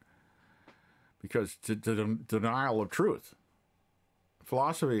there. Because it's the denial of truth.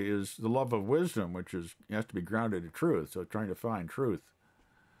 Philosophy is the love of wisdom, which has to be grounded in truth. So trying to find truth.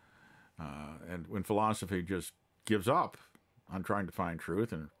 And when philosophy just gives up on trying to find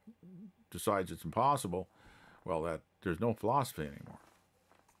truth and decides it's impossible, well, there's no philosophy anymore.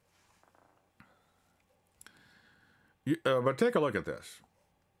 But take a look at this.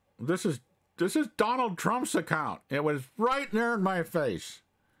 This is Donald Trump's account. It was right there in my face.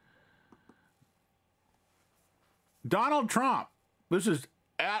 Donald Trump. This is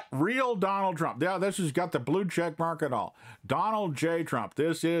at real Donald Trump. Yeah, this has got the blue check mark and all. Donald J. Trump.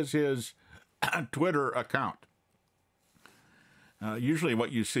 This is his Twitter account. Usually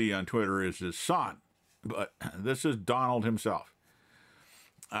what you see on Twitter is his son, but this is Donald himself.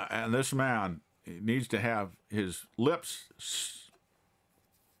 And this man needs to have his lips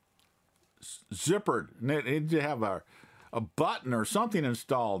zippered. Needs to have a button or something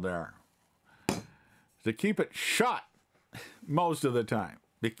installed there to keep it shut most of the time.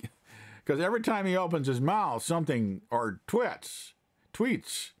 Because every time he opens his mouth, something, or tweets,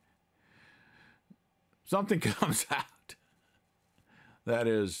 something comes out. That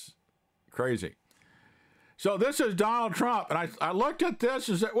is crazy. So this is Donald Trump, and I looked at this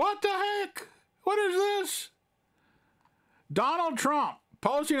and said, what the heck? What is this? Donald Trump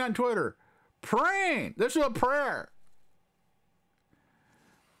posting on Twitter, praying. This is a prayer.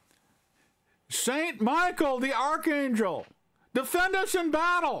 Saint Michael the Archangel, defend us in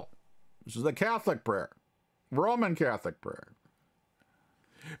battle. This is the Catholic prayer, Roman Catholic prayer.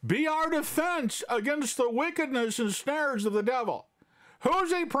 Be our defense against the wickedness and snares of the devil.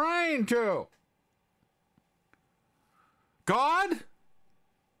 Who's he praying to? God?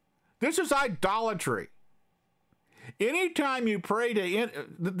 This is idolatry. Anytime you pray to,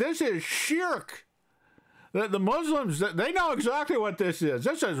 this is shirk. The Muslims, they know exactly what this is.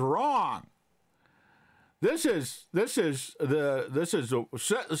 This is wrong. This is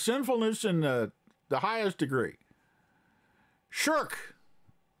sinfulness in the highest degree. Shirk.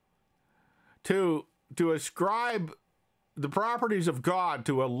 To ascribe the properties of God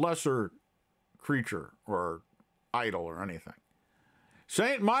to a lesser creature or idol or anything.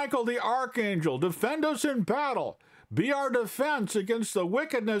 Saint Michael the Archangel, defend us in battle. Be our defense against the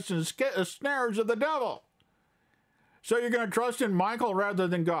wickedness and snares of the devil. So you're going to trust in Michael rather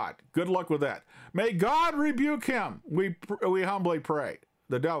than God. Good luck with that. May God rebuke him, we humbly pray,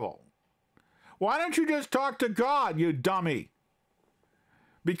 the devil. Why don't you just talk to God, you dummy?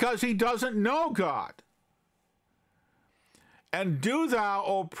 Because he doesn't know God. And do thou,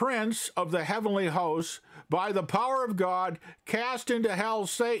 O Prince of the heavenly hosts, by the power of God, cast into hell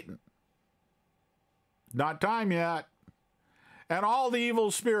Satan. Not time yet. And all the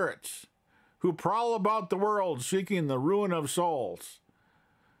evil spirits who prowl about the world seeking the ruin of souls.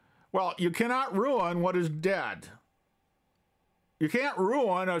 Well, you cannot ruin what is dead. You can't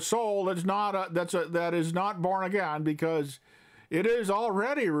ruin a soul that is not born again, because it is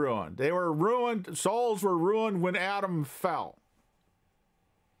already ruined. They were ruined. Souls were ruined when Adam fell.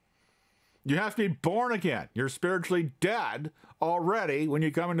 You have to be born again. You're spiritually dead already when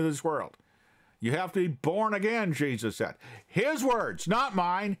you come into this world. You have to be born again, Jesus said. His words, not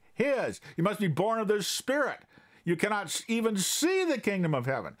mine, his. You must be born of the Spirit. You cannot even see the kingdom of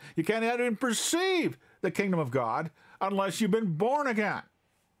heaven. You can't even perceive the kingdom of God unless you've been born again.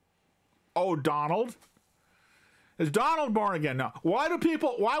 Oh, Donald. Is Donald born again? Now, why would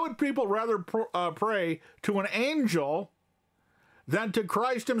people rather pray to an angel than to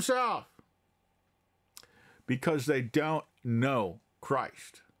Christ himself? Because they don't know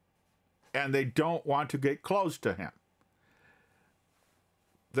Christ. And they don't want to get close to him.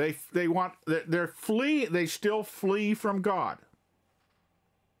 They still flee from God.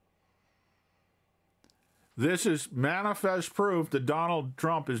 This is manifest proof that Donald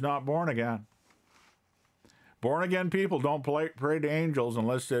Trump is not born again. Born again people don't pray to angels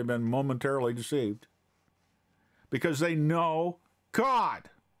unless they've been momentarily deceived. Because they know God.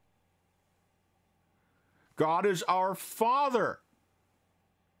 God is our Father.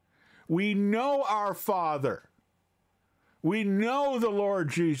 We know our Father. We know the Lord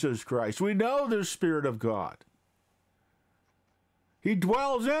Jesus Christ. We know the Spirit of God. He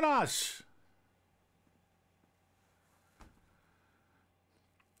dwells in us.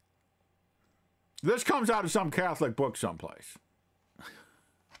 This comes out of some Catholic book someplace.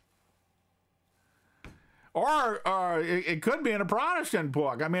 Or it could be in a Protestant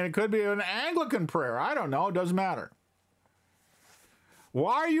book. I mean, it could be an Anglican prayer. I don't know. It doesn't matter.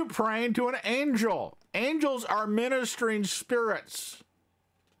 Why are you praying to an angel? Angels are ministering spirits.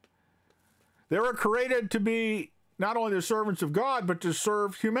 They were created to be not only the servants of God, but to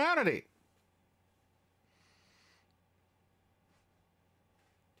serve humanity.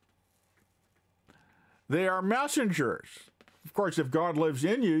 They are messengers. Of course, if God lives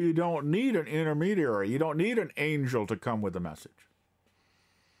in you, you don't need an intermediary. You don't need an angel to come with a message.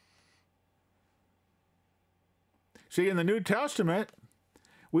 See, in the New Testament,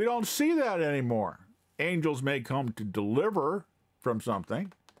 we don't see that anymore. Angels may come to deliver from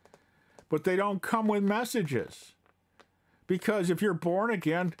something, but they don't come with messages. Because if you're born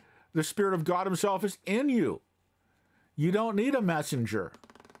again, the Spirit of God himself is in you. You don't need a messenger.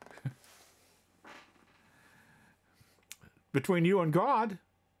 Between you and God,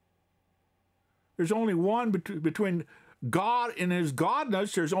 there's only one between God and his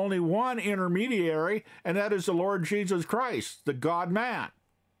godness. There's only one intermediary, and that is the Lord Jesus Christ, the God-man.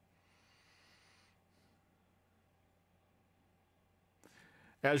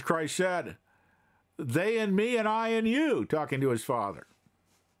 As Christ said, they in me and I in you, talking to his Father.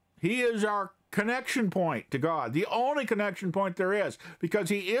 He is our connection point to God, the only connection point there is, because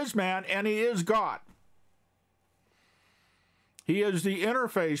he is man and he is God. He is the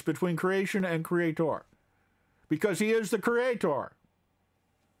interface between creation and creator, because he is the creator.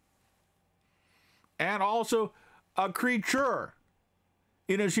 And also a creature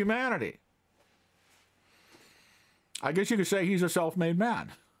in his humanity. I guess you could say he's a self-made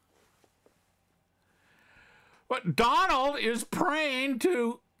man. But Donald is praying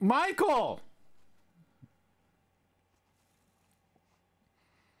to Michael.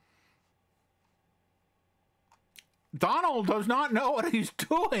 Donald does not know what he's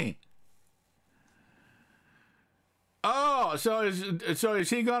doing. Oh, so is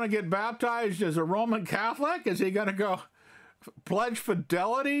he going to get baptized as a Roman Catholic? Is he going to go pledge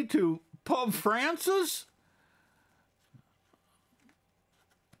fidelity to Pope Francis?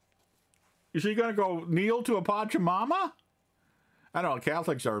 Is he going to go kneel to a Pachamama? I don't know.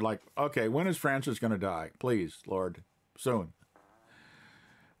 Catholics are like, okay, when is Francis going to die? Please, Lord, soon.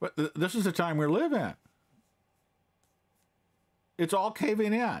 But this is the time we live in. It's all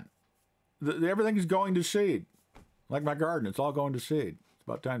caving in. Everything's going to seed. Like my garden, it's all going to seed. It's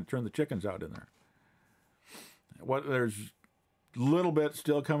about time to turn the chickens out in there. There's little bit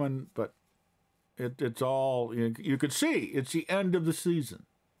still coming, but it's all, you could see, it's the end of the season.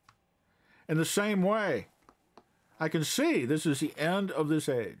 In the same way, I can see this is the end of this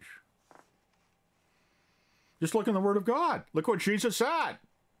age. Just look in the Word of God. Look what Jesus said.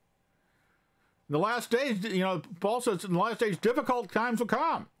 In the last days, Paul says in the last days, difficult times will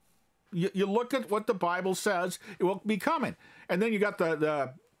come. You look at what the Bible says, it will be coming. And then you got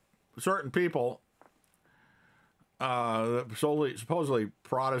the certain people, supposedly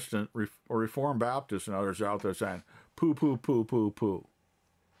Protestant or Reformed Baptists and others out there saying, poo, poo, poo, poo, poo.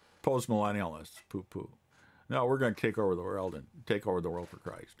 Post-millennialists, poo, poo. No, we're going to take over the world and take over the world for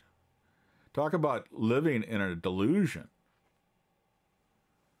Christ. Talk about living in a delusion.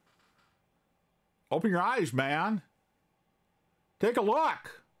 Open your eyes, man. Take a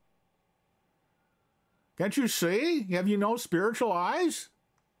look. Can't you see? Have you no spiritual eyes?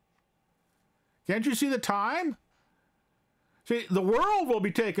 Can't you see the time? See, the world will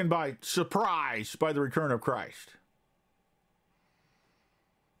be taken by surprise by the return of Christ.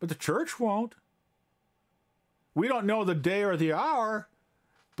 But the church won't. We don't know the day or the hour,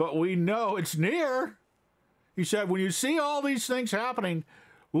 but we know it's near. He said, when you see all these things happening,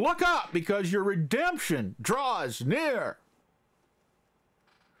 look up because your redemption draws near.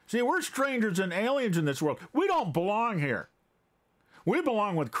 See, we're strangers and aliens in this world. We don't belong here. We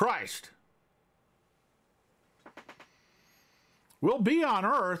belong with Christ. We'll be on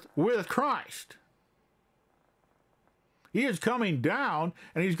earth with Christ. He is coming down,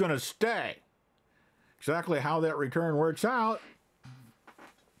 and he's going to stay. Exactly how that return works out,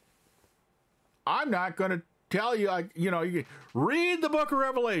 I'm not going to tell you. You read the book of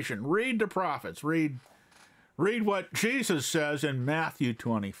Revelation, read the prophets, read what Jesus says in Matthew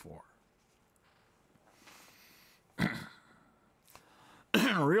 24.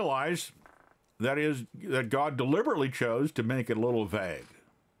 Realize that God deliberately chose to make it a little vague.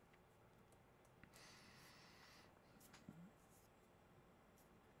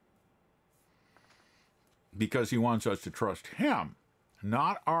 Because he wants us to trust him,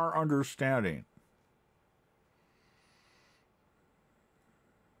 not our understanding.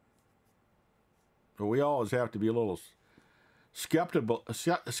 But we always have to be a little skeptical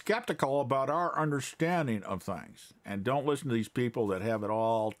about our understanding of things. And don't listen to these people that have it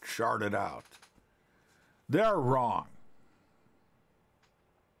all charted out. They're wrong.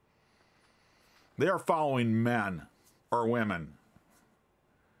 They are following men or women,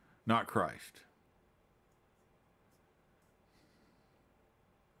 not Christ.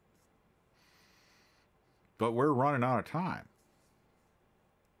 But we're running out of time.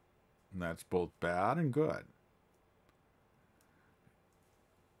 And that's both bad and good.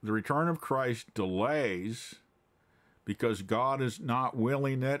 The return of Christ delays because God is not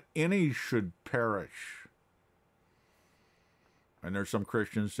willing that any should perish. And there's some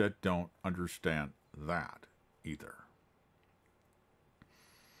Christians that don't understand that either.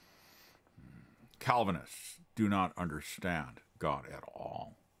 Calvinists do not understand God at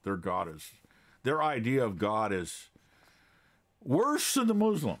all. Their idea of God is Worse than the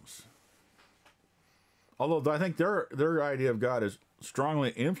Muslims. Although I think their idea of God is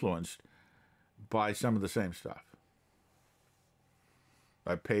strongly influenced by some of the same stuff.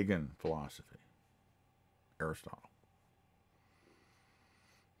 By pagan philosophy. Aristotle.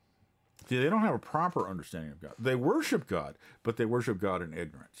 See, they don't have a proper understanding of God. They worship God, but they worship God in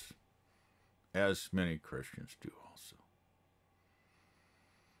ignorance, as many Christians do also.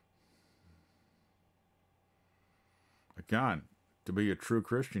 Again, to be a true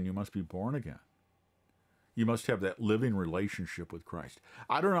Christian, you must be born again. You must have that living relationship with Christ.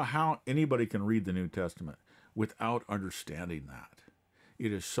 I don't know how anybody can read the New Testament without understanding that.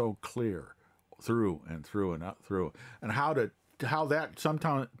 It is so clear through and through and up through. And how that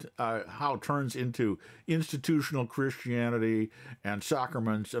sometimes how it turns into institutional Christianity and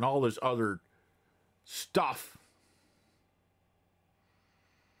sacraments and all this other stuff.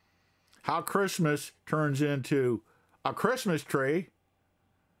 How Christmas turns into a Christmas tree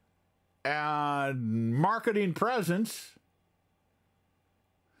and marketing presents.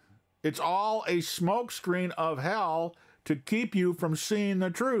 It's all a smokescreen of hell to keep you from seeing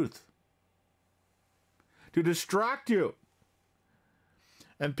the truth, to distract you.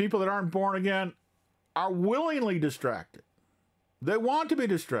 And people that aren't born again are willingly distracted. They want to be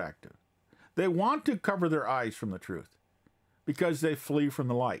distracted. They want to cover their eyes from the truth because they flee from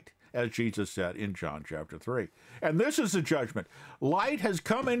the light, as Jesus said in John chapter 3. And this is the judgment. Light has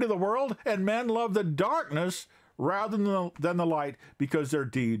come into the world, and men love the darkness rather than the light because their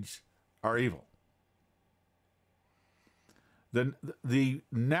deeds are evil. The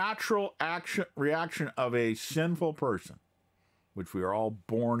natural reaction of a sinful person, which we are all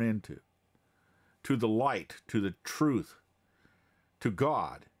born into, to the light, to the truth, to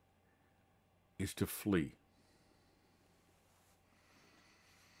God, is to flee.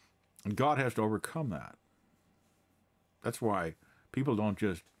 And God has to overcome that. That's why people don't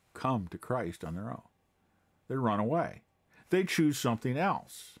just come to Christ on their own. They run away. They choose something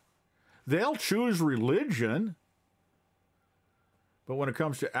else. They'll choose religion, but when it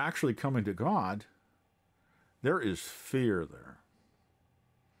comes to actually coming to God, there is fear there.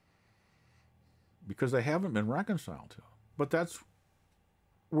 Because they haven't been reconciled to Him. But that's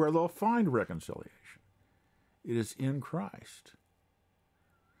where they'll find reconciliation. It is in Christ.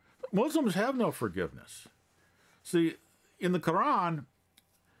 Muslims have no forgiveness. See, in the Quran,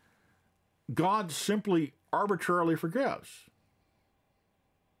 God simply arbitrarily forgives.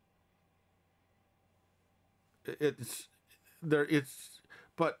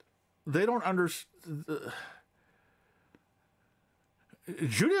 But they don't understand.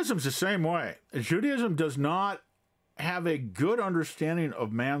 Judaism's the same way. Judaism does not have a good understanding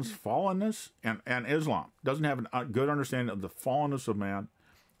of man's fallenness, and Islam doesn't have a good understanding of the fallenness of man,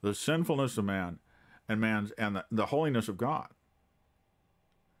 the sinfulness of man, and the holiness of God.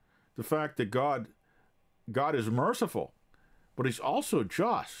 The fact that God is merciful, but He's also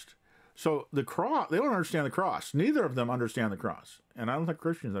just. So the cross, they don't understand the cross. Neither of them understand the cross. And I don't think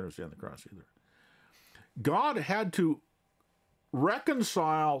Christians understand the cross either. God had to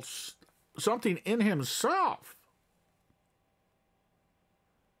reconcile something in Himself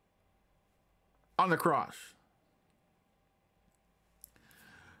on the cross.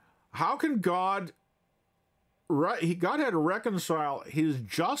 How can God had to reconcile His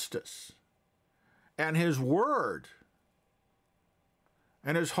justice and His word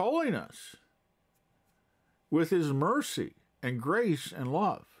and His holiness with His mercy and grace and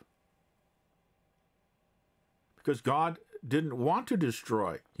love. Because God didn't want to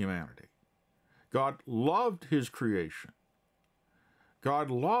destroy humanity. God loved His creation.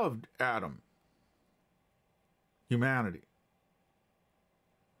 God loved Adam, humanity.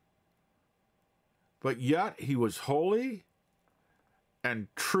 But yet He was holy and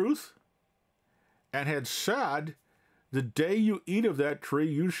truth, and had said, the day you eat of that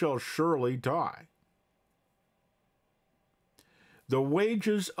tree, you shall surely die. The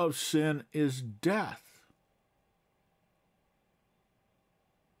wages of sin is death.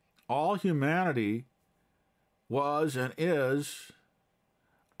 All humanity was and is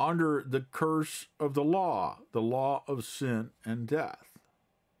under the curse of the law of sin and death.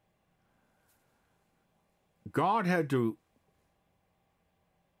 God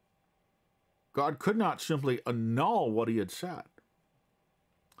could not simply annul what He had said,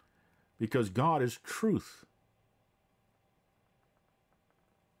 because God is truth.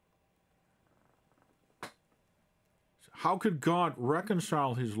 How could God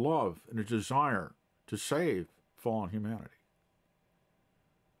reconcile His love and His desire to save fallen humanity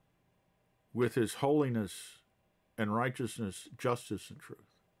with His holiness and righteousness, justice and truth?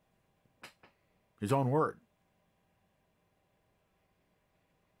 His own word.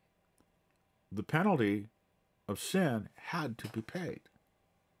 the penalty of sin had to be paid.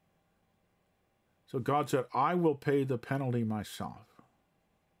 So God said, I will pay the penalty myself.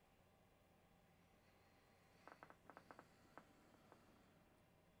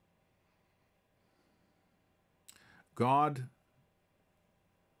 God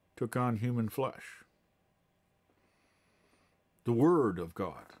took on human flesh. The Word of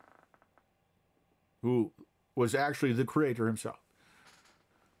God, who was actually the Creator himself.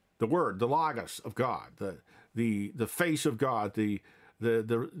 The Word, the Logos of God, the face of God, the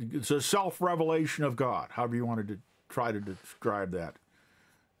self-revelation of God, however you wanted to try to describe that.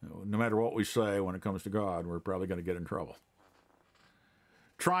 No matter what we say when it comes to God, we're probably going to get in trouble.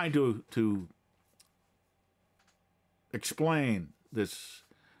 Trying to explain this,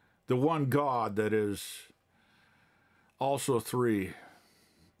 the one God that is also three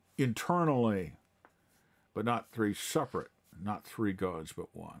internally, but not three separate, not three gods, but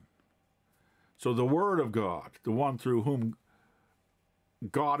one. So the Word of God, the one through whom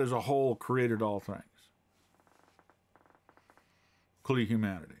God as a whole created all things, including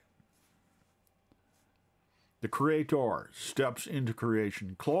humanity. The Creator steps into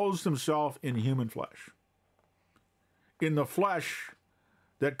creation, clothes himself in human flesh, in the flesh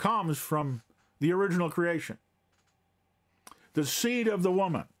that comes from the original creation. The seed of the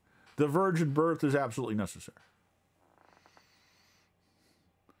woman, the virgin birth is absolutely necessary.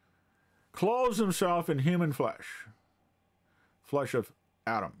 Clothes himself in human flesh, flesh of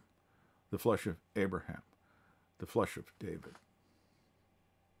Adam, the flesh of Abraham, the flesh of David.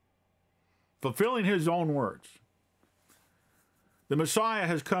 Fulfilling his own words. The Messiah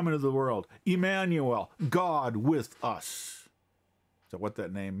has come into the world. Emmanuel, God with us. Is that what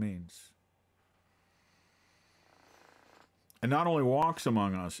that name means? And not only walks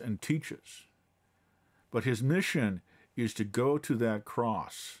among us and teaches, but his mission is to go to that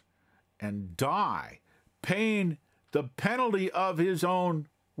cross and die, paying the penalty of his own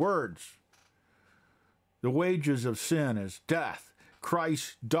words. The wages of sin is death.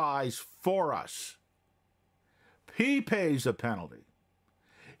 Christ dies for us. He pays the penalty.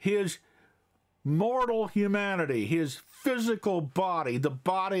 His mortal humanity, his physical body,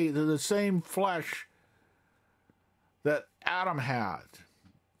 the same flesh that Adam had,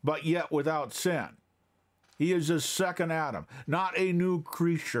 but yet without sin. He is a second Adam, not a new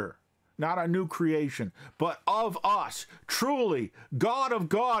creature, not a new creation, but of us, truly God of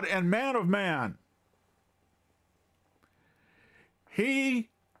God and man of man. He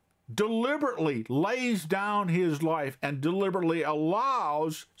deliberately lays down his life and deliberately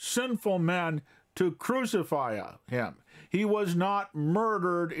allows sinful men to crucify him. He was not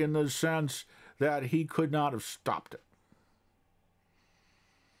murdered in the sense that he could not have stopped it.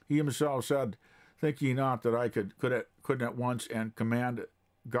 He himself said, "Think ye not that I couldn't at once and command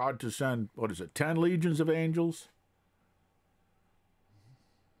God to send, 10 legions of angels?"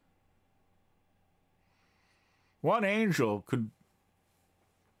 One angel could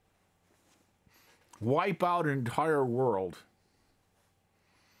wipe out an entire world.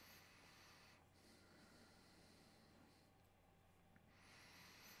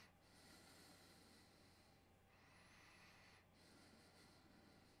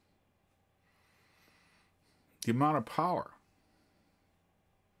 The amount of power.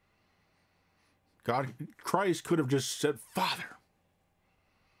 Christ could have just said, "Father,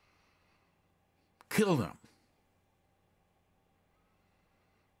 kill them."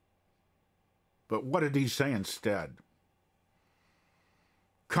 But what did he say instead?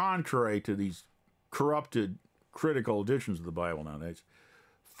 Contrary to these corrupted, critical editions of the Bible nowadays,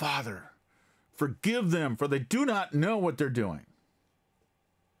 "Father, forgive them, for they do not know what they're doing."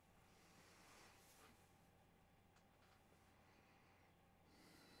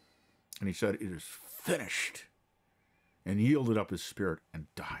 And he said, "It is finished," and yielded up his spirit and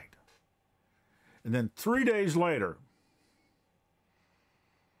died. And then 3 days later,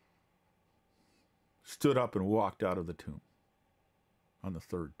 stood up and walked out of the tomb on the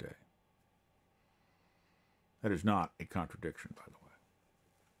third day. That is not a contradiction, by the way.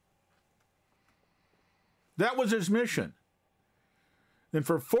 That was his mission. Then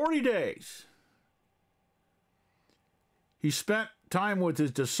for 40 days, he spent time with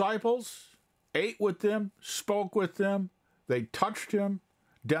his disciples, ate with them, spoke with them. They touched him,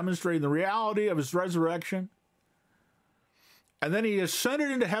 demonstrating the reality of his resurrection. And then he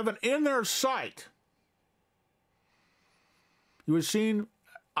ascended into heaven in their sight. He was seen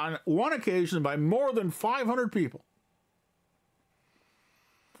on one occasion by more than 500 people.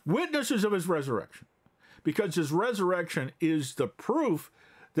 Witnesses of his resurrection. Because his resurrection is the proof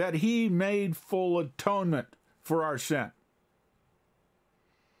that he made full atonement for our sin.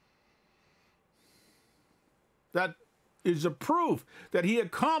 That is a proof that he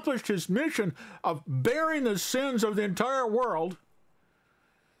accomplished his mission of bearing the sins of the entire world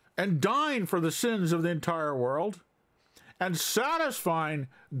and dying for the sins of the entire world and satisfying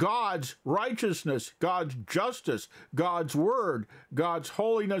God's righteousness, God's justice, God's word, God's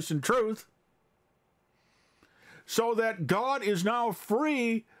holiness and truth, so that God is now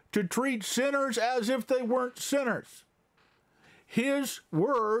free to treat sinners as if they weren't sinners. His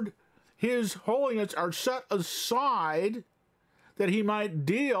word, his holiness are set aside that he might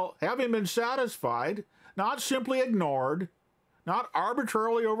deal, having been satisfied, not simply ignored, not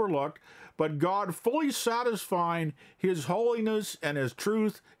arbitrarily overlooked, but God fully satisfying his holiness and his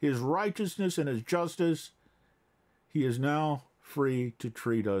truth, his righteousness and his justice. He is now free to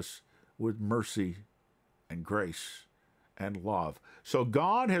treat us with mercy and grace and love. So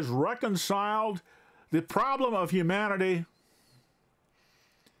God has reconciled the problem of humanity,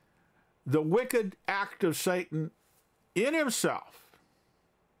 the wicked act of Satan, in himself,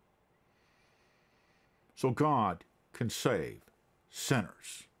 so God can save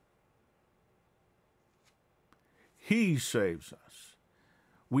sinners. He saves us.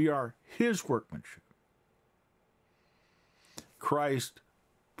 We are his workmanship. Christ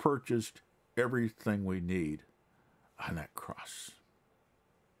purchased everything we need on that cross.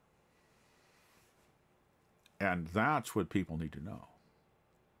 And that's what people need to know.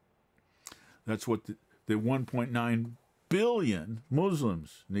 That's what the 1.9 billion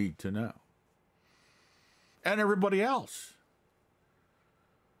Muslims need to know. And everybody else.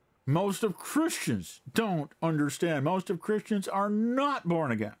 Most of Christians don't understand. Most of Christians are not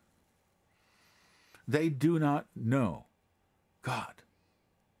born again. They do not know God.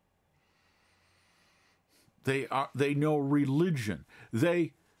 They know religion.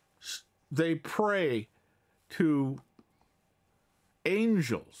 They pray to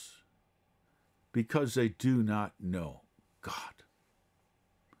angels because they do not know God.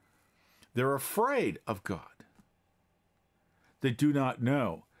 They're afraid of God. They do not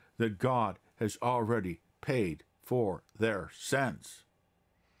know that God has already paid for their sins,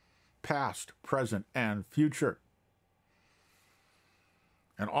 past, present, and future.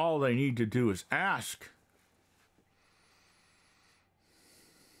 And all they need to do is ask.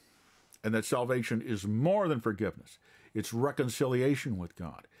 And that salvation is more than forgiveness. It's reconciliation with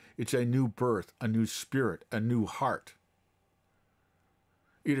God. It's a new birth, a new spirit, a new heart.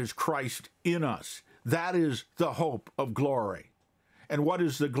 It is Christ in us. That is the hope of glory. And what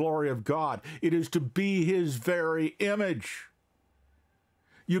is the glory of God? It is to be his very image.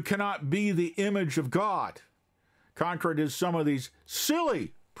 You cannot be the image of God, contrary to some of these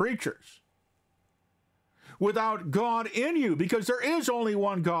silly preachers, without God in you, because there is only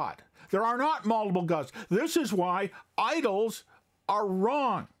one God. There are not multiple gods. This is why idols are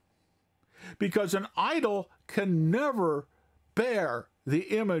wrong, because an idol can never bear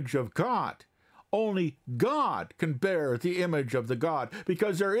the image of God. Only God can bear the image of the God,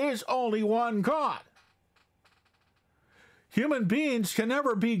 because there is only one God. Human beings can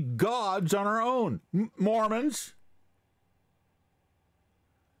never be gods on our own. Mormons,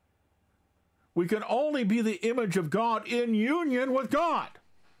 we can only be the image of God in union with God.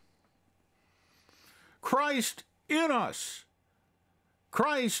 Christ in us.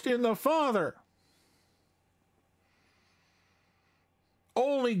 Christ in the Father.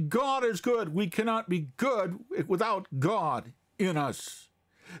 Only God is good. We cannot be good without God in us.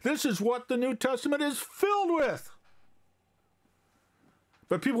 This is what the New Testament is filled with.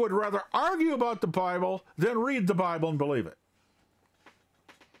 But people would rather argue about the Bible than read the Bible and believe it.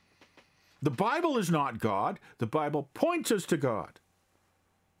 The Bible is not God. The Bible points us to God.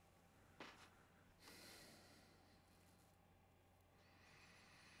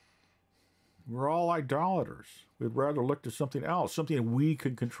 We're all idolaters. We'd rather look to something else, something we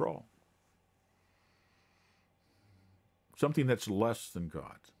can control. Something that's less than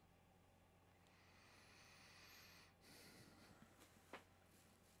God.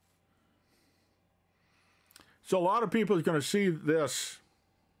 So a lot of people are going to see this,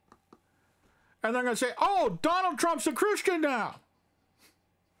 and they're going to say, oh, Donald Trump's a Christian now.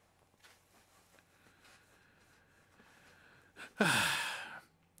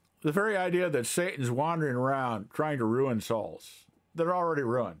 The very idea that Satan's wandering around trying to ruin souls that are already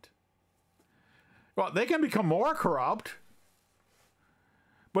ruined. Well, they can become more corrupt,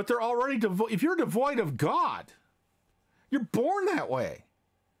 but they're already devoid. If you're devoid of God, you're born that way.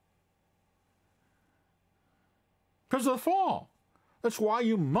 Because of the fall. That's why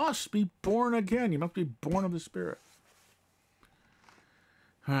you must be born again. You must be born of the Spirit.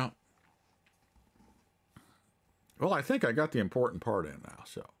 Well, I think I got the important part in now,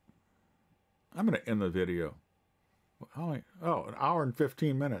 so I'm going to end the video Oh, an hour and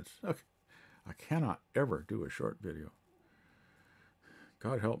 15 minutes. Okay. I cannot ever do a short video.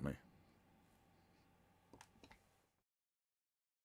 God help me.